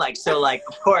mean?" Like, so like,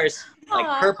 of course,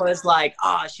 like Purple's like,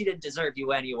 "Oh, she didn't deserve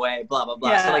you anyway." Blah blah blah.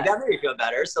 Yeah. So like that made me feel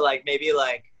better. So like maybe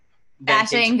like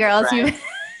bashing girls you.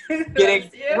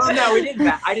 Well, no, we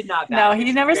didn't. I did not. No,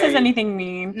 he never says anything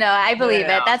mean. No, I believe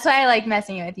it. That's why I like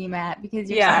messing with you, Matt,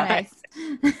 because you're so nice.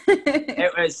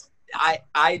 It was.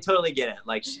 I totally get it.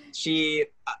 Like she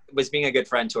was being a good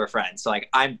friend to her friend. So like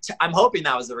I'm hoping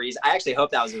that was the reason. I actually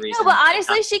hope that was the reason. No, but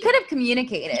honestly, she could have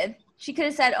communicated. She could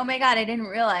have said, "Oh my God, I didn't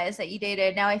realize that you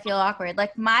dated. Now I feel awkward."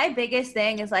 Like my biggest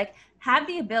thing is like have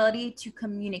the ability to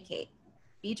communicate,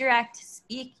 be direct,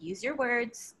 speak, use your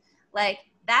words. Like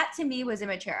that to me was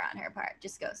immature on her part.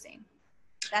 Just ghosting.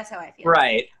 That's how I feel.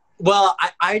 Right. Well,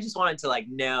 I just wanted to like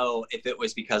know if it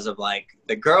was because of like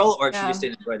the girl or if she just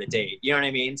didn't enjoy the date. You know what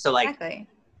I mean? So like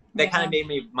that kind of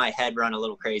made my head run a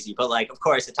little crazy. But like, of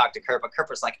course, I talked to Kurt, but Kurt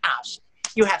was like, "Ouch,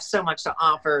 you have so much to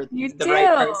offer right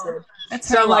person."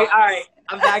 So I'm like, all right,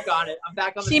 I'm back on it. I'm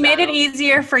back on the She made it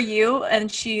easier for you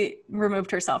and she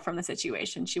removed herself from the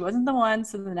situation. She wasn't the one,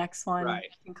 so the next one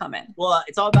can come in. Well,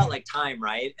 it's all about like time,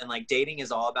 right? And like dating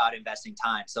is all about investing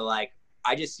time. So like,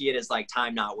 I just see it as like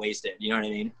time not wasted. You know what I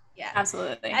mean? Yeah,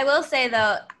 absolutely. I will say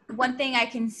though, one thing I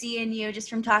can see in you just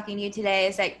from talking to you today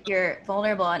is that you're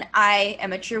vulnerable. And I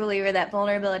am a true believer that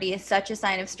vulnerability is such a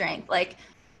sign of strength. Like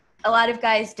a lot of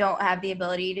guys don't have the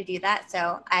ability to do that.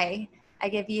 So I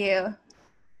give you,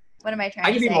 what am I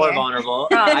trying to say? I can be more vulnerable.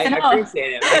 I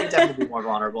appreciate it. I can definitely be more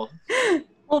vulnerable.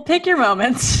 Well, pick your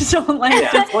moments. Don't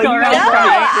like just go No, around crying.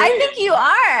 I think you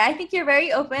are. I think you're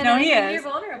very open. No, and he is. You're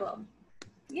vulnerable.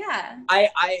 Yeah.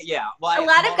 Well, a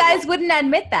lot of guys wouldn't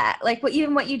admit that. Like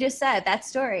even what you just said, that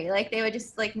story. Like they would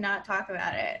just like not talk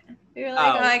about it. You're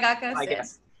like, I got ghosted. I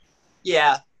guess.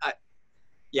 Yeah.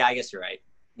 I guess you're right.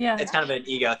 Yeah. It's kind of an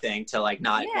ego thing to like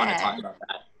not want to talk about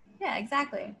that. Yeah,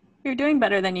 exactly. You're doing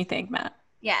better than you think, Matt.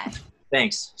 Yeah.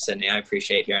 Thanks, Sydney. I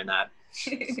appreciate hearing that.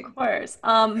 Of course.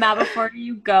 Matt, before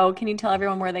you go, can you tell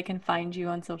everyone where they can find you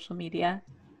on social media?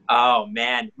 Oh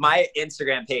man, my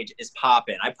Instagram page is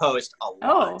popping. I post a lot.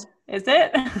 Oh, is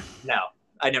it? No,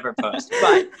 I never post.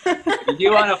 But if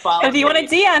you want to follow if you want to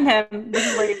DM him, this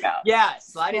is where you go. Yeah,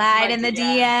 slide in the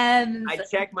DMs. I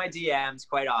check my DMs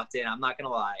quite often. I'm not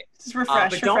gonna lie. Just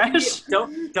refresh.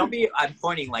 Don't be. I'm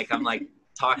pointing like I'm like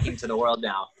talking to the world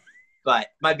now. But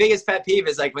my biggest pet peeve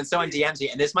is like when someone DMs me,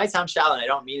 and this might sound shallow, and I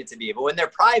don't mean it to be, but when they're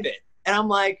private, and I'm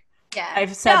like,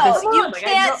 I've said this. You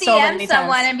can't DM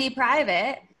someone and be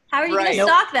private. How are you going to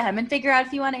stalk them and figure out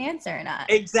if you want to answer or not?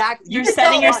 Exactly. You're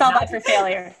setting yourself up for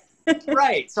failure.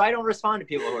 Right. So I don't respond to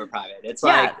people who are private. It's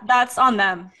that's on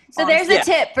them. So there's a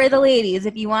tip for the ladies.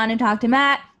 If you want to talk to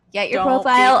Matt, get your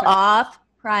profile off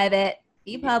private,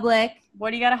 be public. What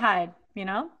do you got to hide, you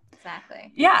know?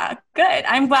 Exactly. Yeah, good.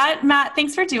 I'm glad, Matt,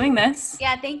 thanks for doing this.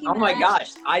 Yeah, thank you. Oh my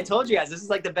gosh. I told you guys, this is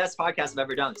like the best podcast I've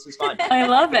ever done. This was fun. I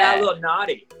love it. A little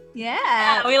naughty.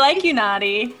 Yeah. We like you,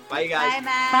 naughty. Bye, you guys. Bye,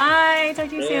 Matt. Bye. Talk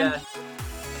to you soon.